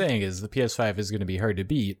what they're saying is the PS5 is going to be hard to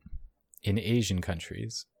beat in Asian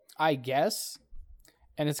countries. I guess.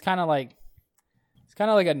 And it's kind of like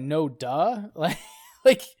a no duh.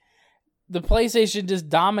 Like the PlayStation just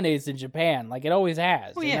dominates in Japan, like it always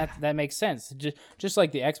has. Oh, and yeah. that makes sense. Just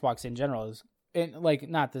like the Xbox in general is, and like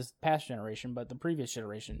not this past generation, but the previous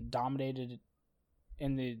generation dominated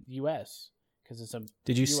in the US because it's a.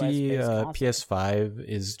 Did you US see based console. PS5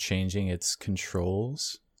 is changing its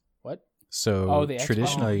controls? What? So the Xbox?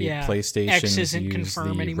 traditionally, Yeah. PlayStation X isn't use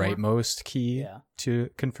confirm the anymore. rightmost key Yeah. to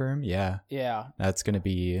confirm. Yeah, Yeah. that's gonna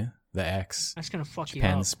be the X. That's gonna fuck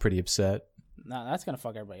Japan's pretty upset. No, that's gonna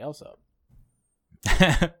fuck everybody else up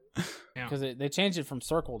Yeah. because they changed it from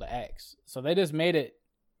circle to X, so they just made it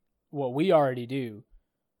what we already do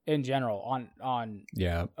in general on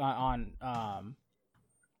Yeah. I'm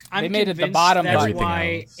They made it the convinced bottom That's button. why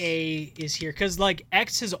Everything else. A is here, because like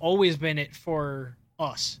X has always been it for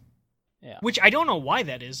us. Yeah. Which I don't know why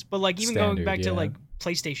that is, but like even going Standard, back to yeah. like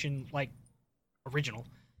PlayStation, like original,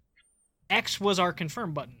 X was our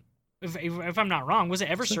confirm button. If I'm not wrong, was it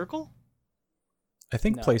ever circle? I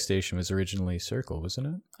think No. PlayStation was originally circle, wasn't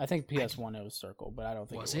it? I think PS1 it was circle, but I don't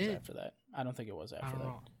think Was it was it? after that. I don't think it was I after don't that.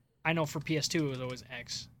 know. I know for PS2 it was always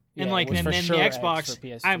X. Yeah, And it like was and for then sure the X Xbox, for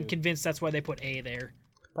PS2. I'm convinced that's why they put A there.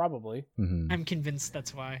 Probably. Mm-hmm. I'm convinced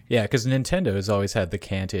that's why. Yeah, because Nintendo has always had the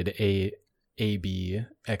canted A B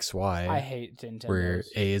X Y, I hate Nintendos. where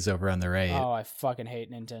A is over on the right. Oh, I fucking hate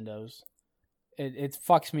Nintendos. It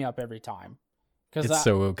fucks me up every time. It's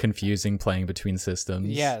so confusing playing between systems.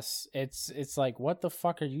 Yes, it's like, what the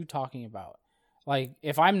fuck are you talking about? Like,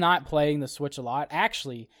 if I'm not playing the Switch a lot,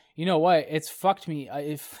 actually, you know what? It's fucked me.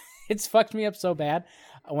 It's fucked me up so bad.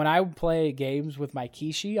 When I play games with my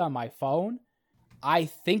Kishi on my phone, I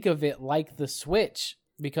think of it like the Switch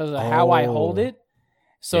because of how I hold Oh. it.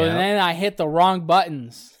 So Yeah. then I hit the wrong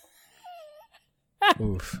buttons.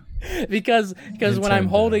 Oof. because when I'm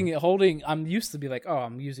Nintendo. holding, I'm used to be like, oh,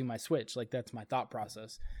 I'm using my Switch. Like, that's my thought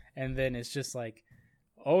process. And then it's just like,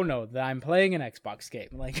 oh no, I'm playing an Xbox game.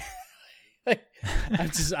 Like,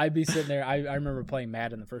 I'd be sitting there. I remember playing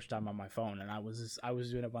Madden the first time on my phone, and I was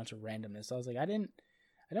doing a bunch of randomness. I was like, I didn't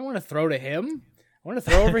want to throw to him. I want to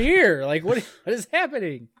throw over here. Like, what is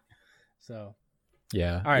happening? So,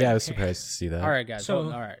 Yeah. All right, Yeah, I was okay. surprised to see that. all right, guys. So-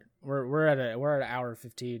 all right, we're at an hour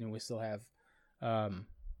 15, and we still have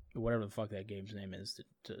whatever the fuck that game's name is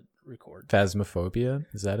to record. Phasmophobia,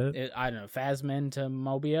 is that it? I don't know.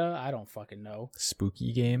 Phasmentomobia? I don't fucking know.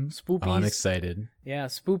 Spooky game. Spoopies. Oh, I'm excited. Yeah,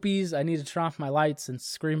 spoopies. I need to turn off my lights and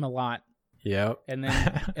scream a lot. Yep. And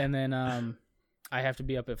then I have to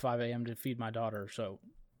be up at 5 a.m. to feed my daughter. So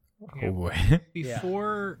Oh boy.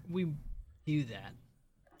 Before we do that,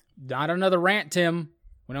 not another rant, Tim.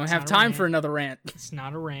 We don't It's have not a time rant. for another rant. it's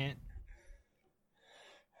not a rant.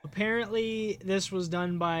 Apparently, this was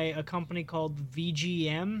done by a company called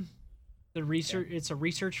VGM. It's a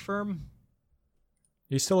research firm.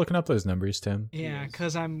 You still looking up those numbers, Tim? Yeah, Yes.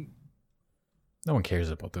 because No one cares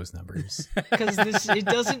about those numbers. it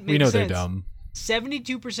doesn't make We know sense. they're dumb.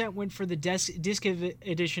 72% went for the disc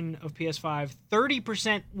edition of PS5.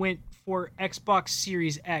 30% went for Xbox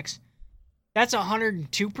Series X. That's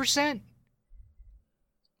 102%.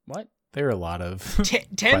 What? There are a lot of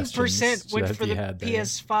 10% questions went that for you the had there.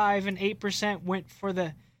 PS5 and 8% went for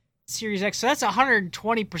the Series X. So that's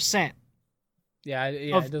 120% Yeah,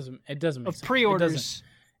 Of- it doesn't make sense. of pre-orders.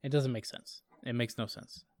 It doesn't make sense. It makes no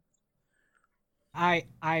sense.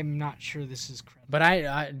 I'm not sure this is credible. But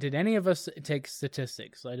I did any of us take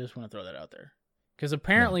statistics? I just want to throw that out there. Because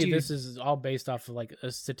apparently Dude. this is all based off of like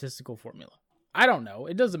a statistical formula. I don't know.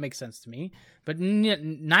 It doesn't make sense to me. But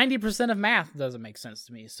 90% of math doesn't make sense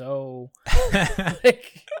to me. So,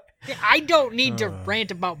 like, I don't need to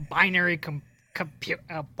rant about binary compute.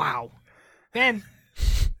 Wow, Ben,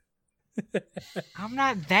 I'm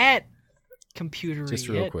not that computery Just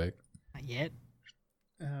real yet. quick. Not yet.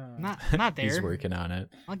 uh, Not there. He's working on it.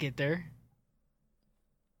 I'll get there.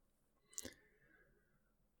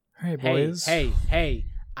 All right, hey, boys. hey,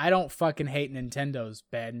 I don't fucking hate Nintendos,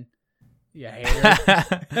 Ben. You hater.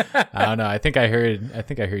 I don't know. I think I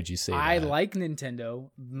heard you say I that. like Nintendo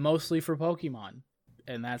mostly for Pokemon,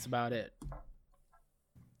 and that's about it.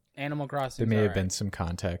 Animal Crossing. There may have been some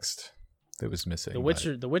context that was missing. The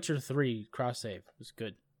but- Witcher 3 cross save was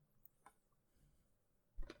good.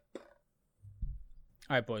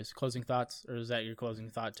 All right, boys. Closing thoughts, or is that your closing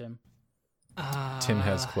thought, Tim? Tim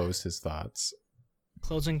has closed his thoughts.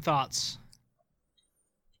 Closing thoughts.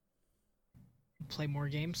 Play more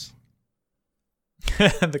games.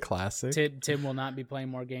 The classic. Tim will not be playing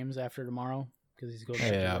more games after tomorrow because he's going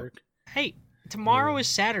back Yeah. to work. Hey, tomorrow is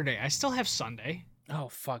Saturday. I still have Sunday. Oh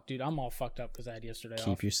fuck, dude! I'm all fucked up because I had yesterday off.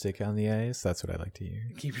 Keep your stick on the ice. That's what I like to hear.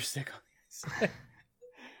 Keep your stick on the ice.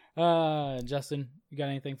 Justin, you got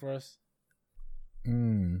anything for us?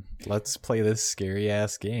 Let's play this scary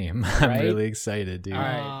ass game. I'm Right? really excited, dude. All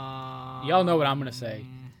right. Y'all know what I'm gonna say.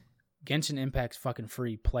 Genshin Impact's fucking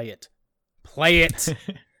free. Play it. Play it.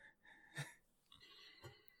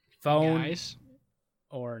 Phone Guys.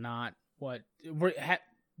 or not? What?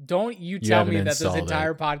 Don't you tell me that this installed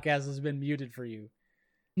entire it. podcast has been muted for you.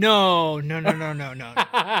 No. Do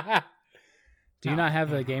you not have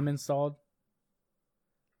the game installed?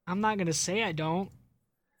 I'm not gonna say I don't.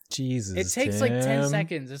 Jesus, It takes like 10 Tim.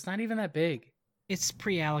 seconds. It's not even that big. It's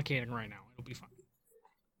pre-allocated right now. It'll be fine.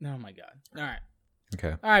 Oh my god. All right. Okay.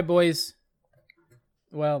 All right, boys.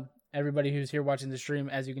 Well, everybody who's here watching the stream,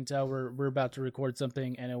 as you can tell, we're about to record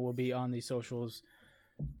something, and it will be on the socials.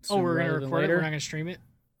 Oh, we're gonna sooner than record it. later. We're not gonna stream it.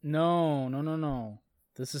 No.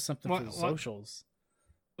 This is something for the What? socials.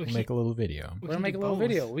 We'll make a little video. We're gonna make a little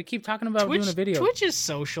video. We keep talking about doing a video. Twitch is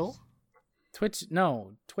social. Twitch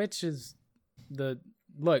is the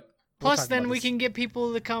look. Plus, then we can get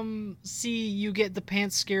people to come see you get the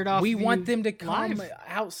pants scared off. We of want you them to come live.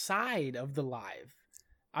 outside of the live.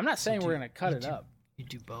 I'm not saying we're gonna cut it up. You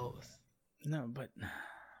do both. No, but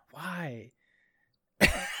why? do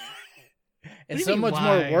It's you so mean, much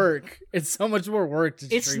why? more work. It's so much more work to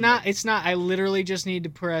It's stream not. it. It's not. I literally just need to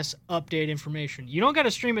press update information. You don't got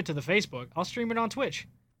to stream it to the Facebook. I'll stream it on Twitch.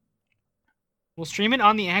 We'll stream it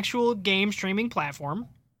on the actual game streaming platform.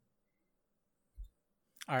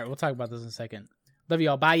 All right, we'll talk about this in a second. Love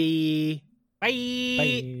y'all. Bye. Bye.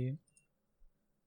 Bye.